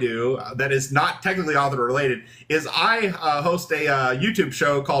that I do that is not technically author related, is I host a YouTube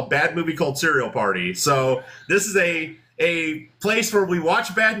show called Bad Movie Cold Cereal Party. So this is a place where we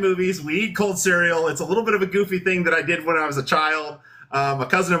watch bad movies, we eat cold cereal. It's a little bit of a goofy thing that I did when I was a child. A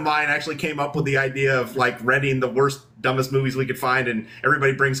cousin of mine actually came up with the idea of like renting the worst, dumbest movies we could find, and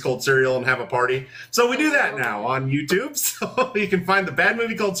everybody brings cold cereal and have a party. So we do that now on YouTube. So you can find the Bad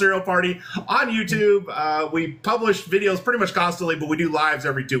Movie Cold Cereal Party on YouTube. We publish videos pretty much constantly, but we do lives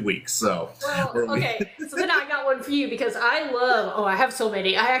every 2 weeks. So okay. So then I got one for you because I have so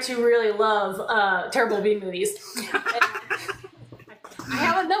many. I actually really love terrible B movies. I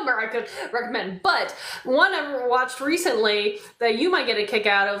have a number I could recommend, but one I watched recently that you might get a kick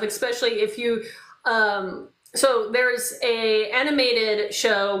out of, especially if you, so there's a animated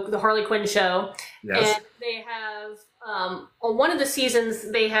show, the Harley Quinn show, yes. And they have, on one of the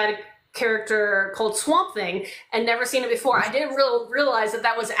seasons, they had a character called Swamp Thing, and never seen it before. I didn't realize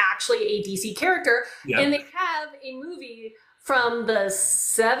that was actually a DC character, yep. And they have a movie from the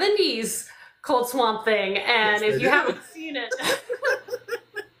 70s called Swamp Thing, and yes, if you haven't seen it...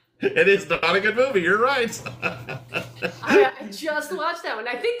 It is not a good movie, you're right. I just watched that one.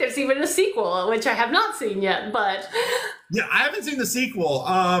 I think there's even a sequel, which I have not seen yet, but... Yeah, I haven't seen the sequel.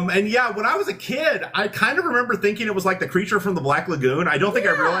 And yeah, when I was a kid, I kind of remember thinking it was like the creature from the Black Lagoon. I don't think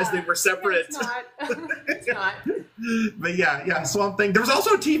I realized they were separate. It's not. It's not. But yeah, Swamp Thing. There was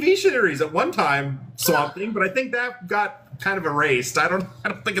also a TV series at one time, Swamp Thing, but I think that got kind of erased. I don't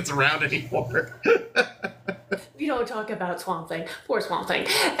think it's around anymore. We don't talk about Swamp Thing. Poor Swamp Thing.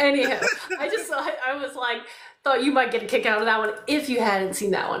 Anyhow, I thought you might get a kick out of that one if you hadn't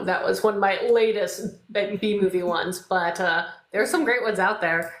seen that one. That was one of my latest B-movie ones, but there's some great ones out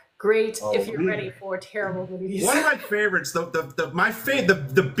there. Great if you're ready for terrible movies. One of my favorites, the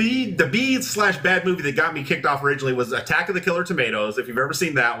B/bad movie that got me kicked off originally was Attack of the Killer Tomatoes. If you've ever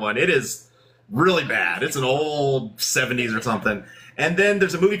seen that one, it is really bad. It's an old 70s or something. And then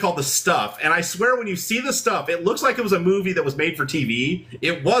there's a movie called The Stuff. And I swear when you see The Stuff, it looks like it was a movie that was made for TV.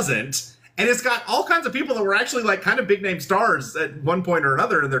 It wasn't. And it's got all kinds of people that were actually like kind of big name stars at one point or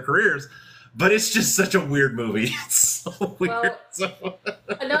another in their careers. But it's just such a weird movie. It's so weird. Well,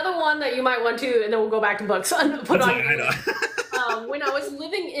 another one that you might want to, and then we'll go back to books. When I was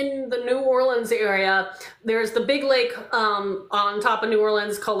living in the New Orleans area, there's the big lake on top of New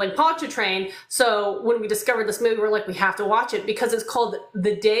Orleans called Lake Pontchartrain. So when we discovered this movie, we're like, we have to watch it because it's called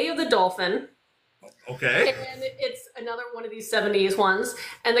The Day of the Dolphin. Okay. And it's another one of these 70s ones.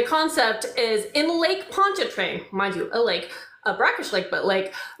 And the concept is in Lake Pontchartrain, mind you, a brackish lake, but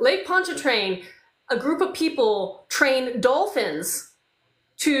Lake Pontchartrain, a group of people train dolphins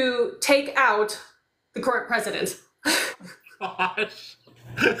to take out the current president. Gosh.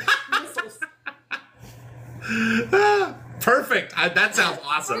 Perfect. That sounds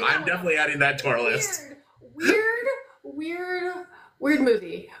awesome. I'm definitely adding that to our list. Weird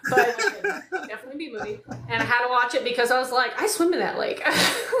movie, but definitely be movie. And I had to watch it because I was like, I swim in that lake.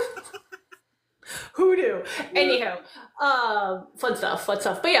 Who knew? Anyhow, fun stuff. But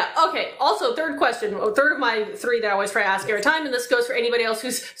yeah, okay. Also, third question, third of my three that I always try to ask every time, and this goes for anybody else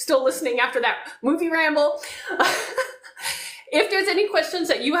who's still listening after that movie ramble. If there's any questions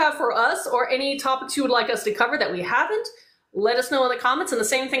that you have for us or any topics you would like us to cover that we haven't, let us know in the comments. And the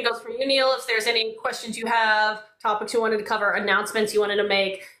same thing goes for you, Neal. If there's any questions you have, topics you wanted to cover, announcements you wanted to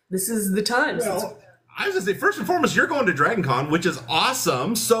make, this is the time. Well, I was going to say, first and foremost, you're going to Dragon Con, which is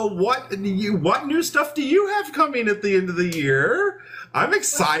awesome. So what new stuff do you have coming at the end of the year? I'm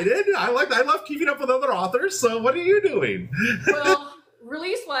excited. I love keeping up with other authors. So what are you doing? Well,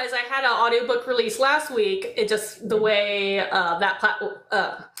 release-wise, I had an audiobook release last week. It just, the way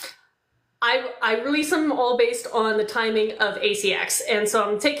I release them all based on the timing of ACX. And so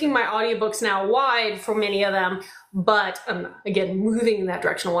I'm taking my audiobooks now wide for many of them, but again, moving in that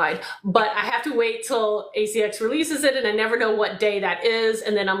direction wide. But I have to wait till ACX releases it, and I never know what day that is.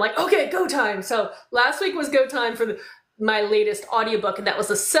 And then I'm like, okay, go time. So last week was go time for my latest audiobook, and that was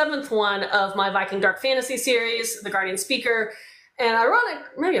the 7th one of my Viking Dark Fantasy series, The Guardian Speaker. And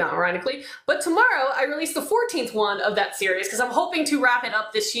maybe not ironically, but tomorrow I release the 14th one of that series because I'm hoping to wrap it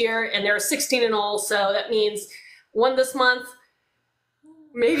up this year, and there are 16 in all, so that means one this month,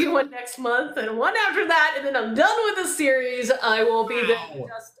 maybe one next month, and one after that, and then I'm done with the series. I will be then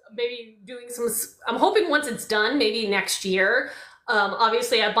just maybe doing some, I'm hoping once it's done, maybe next year.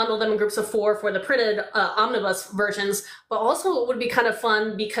 Obviously, I bundle them in groups of 4 for the printed omnibus versions, but also it would be kind of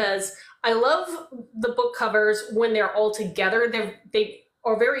fun because I love the book covers when they're all together. They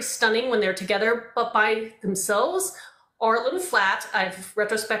are very stunning when they're together, but by themselves are a little flat. I've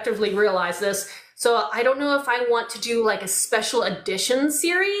retrospectively realized this. So I don't know if I want to do like a special edition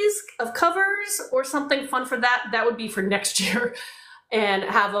series of covers or something fun for that. That would be for next year, and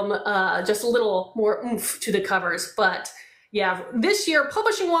have them just a little more oomph to the covers. But yeah, this year,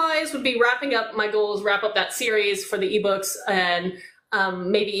 publishing-wise, would be wrapping up. My goal is wrap up that series for the ebooks, and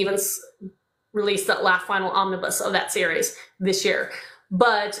maybe even release that last final omnibus of that series this year.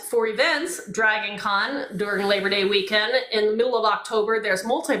 But for events, Dragon Con during Labor Day weekend, in the middle of October, there's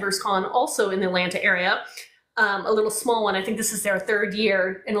Multiverse Con also in the Atlanta area. A little small one. I think this is their 3rd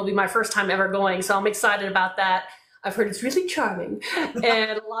year, and it'll be my first time ever going, so I'm excited about that. I've heard it's really charming and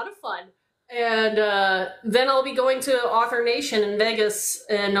a lot of fun. And then I'll be going to Author Nation in Vegas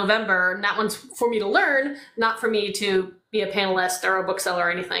in November, and that one's for me to learn, not for me to be a panelist or a bookseller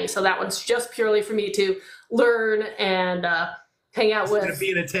or anything. So that one's just purely for me to learn and hang out with. You're gonna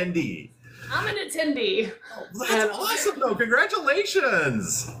be an attendee. I'm an attendee. Oh, that's awesome, though.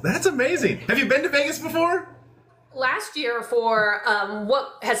 Congratulations. That's amazing. Have you been to Vegas before? Last year for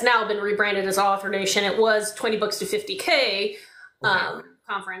what has now been rebranded as Author Nation, it was 20 books to 50K. Okay.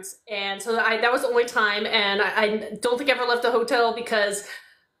 Conference, and so that was the only time, and I don't think I ever left the hotel because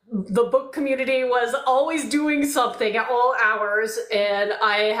the book community was always doing something at all hours, and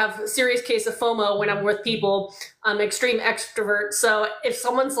I have a serious case of FOMO when I'm with people. I'm an extreme extrovert, so if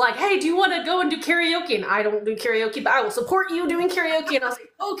someone's like, hey, do you want to go and do karaoke? And I don't do karaoke, but I will support you doing karaoke, and I'll say,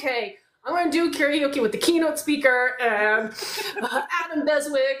 okay, I'm going to do karaoke with the keynote speaker and Adam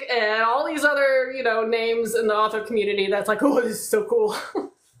Beswick and all these other, names in the author community. That's like, oh, this is so cool.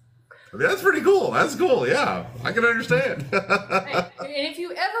 I mean, that's pretty cool. That's cool. Yeah, I can understand. And if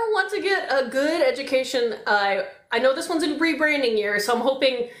you ever want to get a good education, I know this one's in rebranding year, so I'm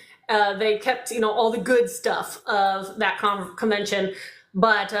hoping they kept, all the good stuff of that convention.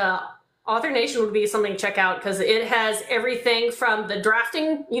 But Author Nation would be something to check out because it has everything from the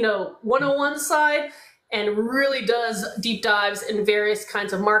drafting, 101 side, and really does deep dives in various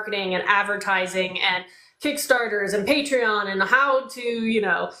kinds of marketing and advertising and Kickstarters and Patreon and how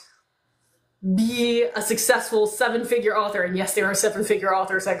to, be a successful 7-figure author. And yes, there are 7-figure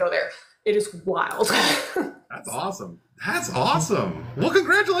authors that go there. It is wild. That's awesome. That's awesome. Well,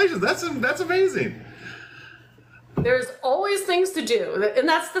 congratulations. That's amazing. There's always things to do. And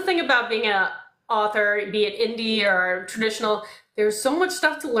that's the thing about being an author, be it indie or traditional. There's so much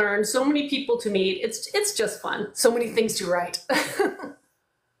stuff to learn, so many people to meet. It's just fun. So many things to write.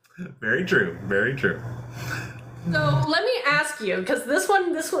 Very true. Very true. So let me ask you, because this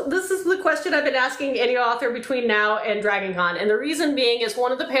is the question I've been asking any author between now and Dragon Con. And the reason being is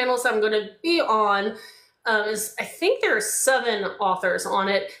one of the panels I'm going to be on is, I think there are 7 authors on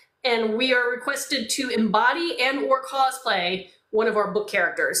it. And we are requested to embody and or cosplay one of our book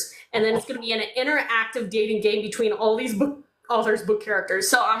characters. And then it's going to be an interactive dating game between all these authors' book characters.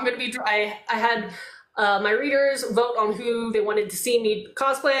 So I'm going to be, I had my readers vote on who they wanted to see me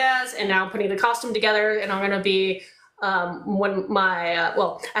cosplay as, and now I'm putting the costume together, and I'm going to be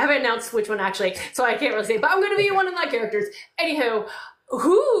I haven't announced which one actually, so I can't really say, but I'm going to be one of my characters. Anywho,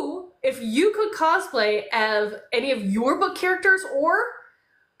 if you could cosplay as any of your book characters, or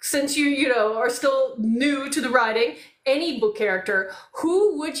since you are still new to the writing, any book character,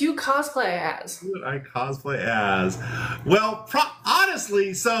 who would you cosplay as? Who would I cosplay as? Well,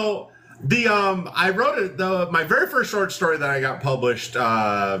 honestly, so I wrote my very first short story that I got published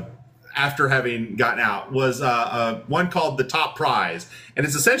after having gotten out was one called The Top Prize. And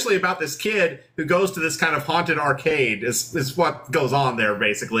it's essentially about this kid who goes to this kind of haunted arcade is what goes on there,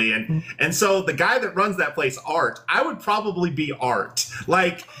 basically. And so the guy that runs that place, Art, I would probably be Art.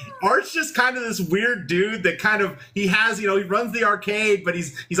 Like, Art's just kind of this weird dude that kind of, he has, he runs the arcade, but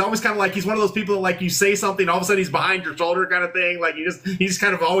he's always kind of like, he's one of those people that, like, you say something, all of a sudden he's behind your shoulder kind of thing. Like, he just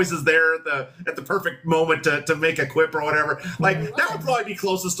kind of always is there at the perfect moment to make a quip or whatever. Like, that would probably be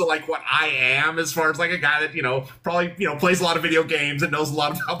closest to, like, what I am as far as, like, a guy that, probably, plays a lot of video games and knows a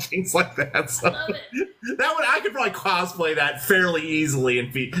lot about things like that. So I could probably cosplay that fairly easily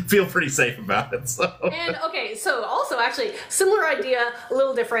and feel pretty safe about it. So. And okay, so also actually similar idea, a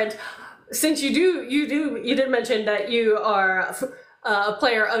little different. Since you did mention that you are a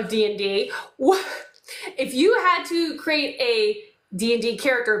player of D&D. If you had to create a D&D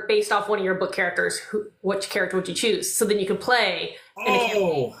character based off one of your book characters, which character would you choose? So then you could play.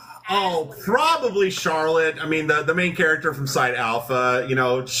 Oh, probably Charlotte. I mean, the main character from Site Alpha.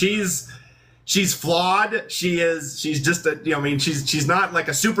 She's flawed. She's just she's not like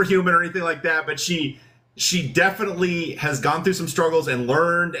a superhuman or anything like that, but she definitely has gone through some struggles and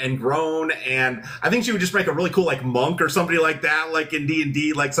learned and grown, and I think she would just make a really cool, like, monk or somebody like that, like in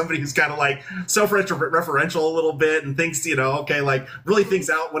D&D, like somebody who's kind of like self-referential a little bit and thinks, like really thinks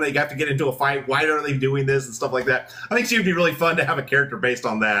out when they have to get into a fight, why are they doing this and stuff like that. I think she would be really fun to have a character based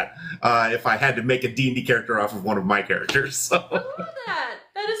on that if I had to make a D&D character off of one of my characters. So. I love that.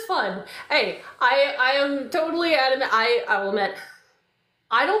 That is fun. Hey, I am totally adamant. I will admit,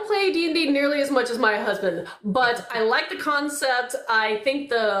 I don't play D&D nearly as much as my husband, but I like the concept. I think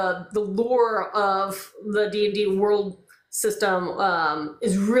the lore of the D&D world system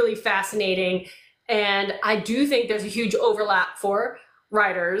is really fascinating, and I do think there's a huge overlap for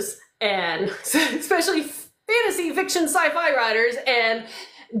writers, and especially fantasy fiction sci-fi writers and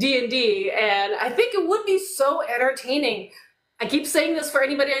D&D, and I think it would be so entertaining. I keep saying this for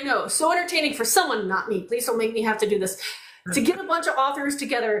anybody I know. So entertaining for someone, not me. Please don't make me have to do this. To get a bunch of authors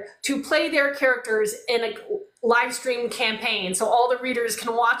together to play their characters in a live stream campaign, so all the readers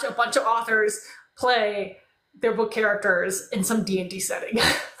can watch a bunch of authors play their book characters in some D&D setting.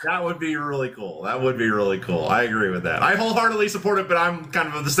 That would be really cool. That would be really cool. I agree with that. I wholeheartedly support it, but I'm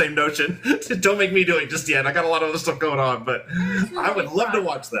kind of the same notion. Don't make me do it just yet. I got a lot of other stuff going on, but I would love to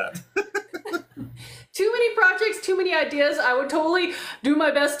watch that. Too many projects, too many ideas. I would totally do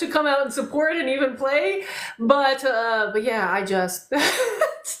my best to come out and support and even play, but yeah, I just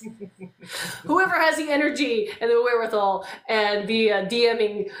whoever has the energy and the wherewithal and the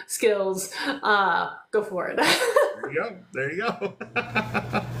DMing skills, go for it. There you go. There you go.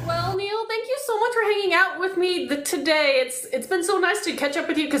 Well, Neal, thank you so much for hanging out with me today. It's been so nice to catch up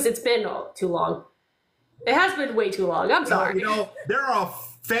with you because it's been too long. It has been way too long. I'm sorry. There are a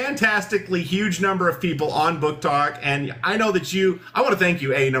fantastically huge number of people on Book Talk, and I know that I want to thank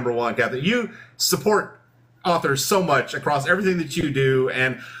you, number one, Katharine. You support authors so much across everything that you do,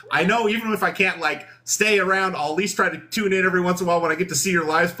 and I know even if I can't, like, stay around, I'll at least try to tune in every once in a while when I get to see your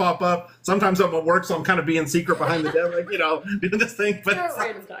lives pop up. Sometimes I'm at work, so I'm kind of being secret behind the desk, like, doing this thing. But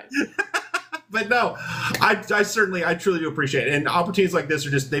random time. But no, I truly do appreciate it. And opportunities like this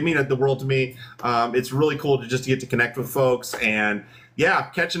they mean the world to me. It's really cool to just get to connect with folks, and yeah,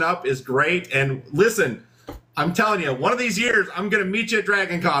 catching up is great. And listen, I'm telling you, one of these years, I'm going to meet you at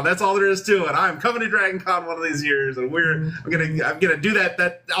Dragon Con. That's all there is to it. I'm coming to Dragon Con one of these years, and I'm gonna do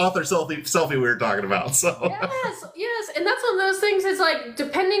that author selfie we were talking about. So yes, and that's one of those things. It's like,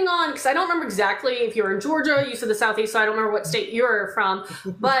 depending on, because I don't remember exactly if you're in Georgia, you said the Southeast, so I don't remember what state you're from,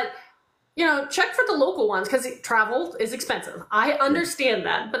 but check for the local ones, because travel is expensive. I understand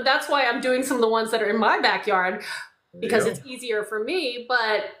that, but that's why I'm doing some of the ones that are in my backyard, because it's easier for me.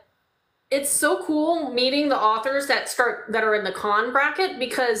 But it's so cool meeting the authors that are in the con bracket,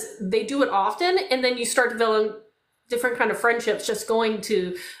 because they do it often, and then you start developing different kind of friendships just going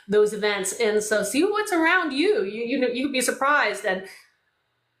to those events. And so see what's around you. You could be surprised, and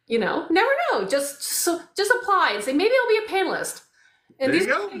never know. Just apply and say, maybe I'll be a panelist. And there you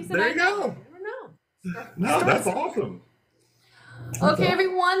go. There you go. Never know. No, that's awesome. Okay,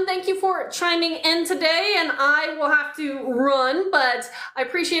 everyone, thank you for chiming in today, and I will have to run, but I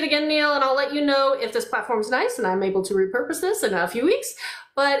appreciate it again, Neal, and I'll let you know if this platform's nice and I'm able to repurpose this in a few weeks.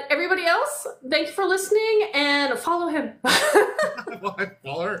 But everybody else, thank you for listening, and follow him.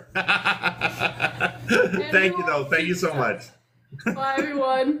 Follow her. Thank you, though. Thank you so much. Bye,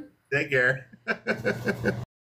 everyone. Take care.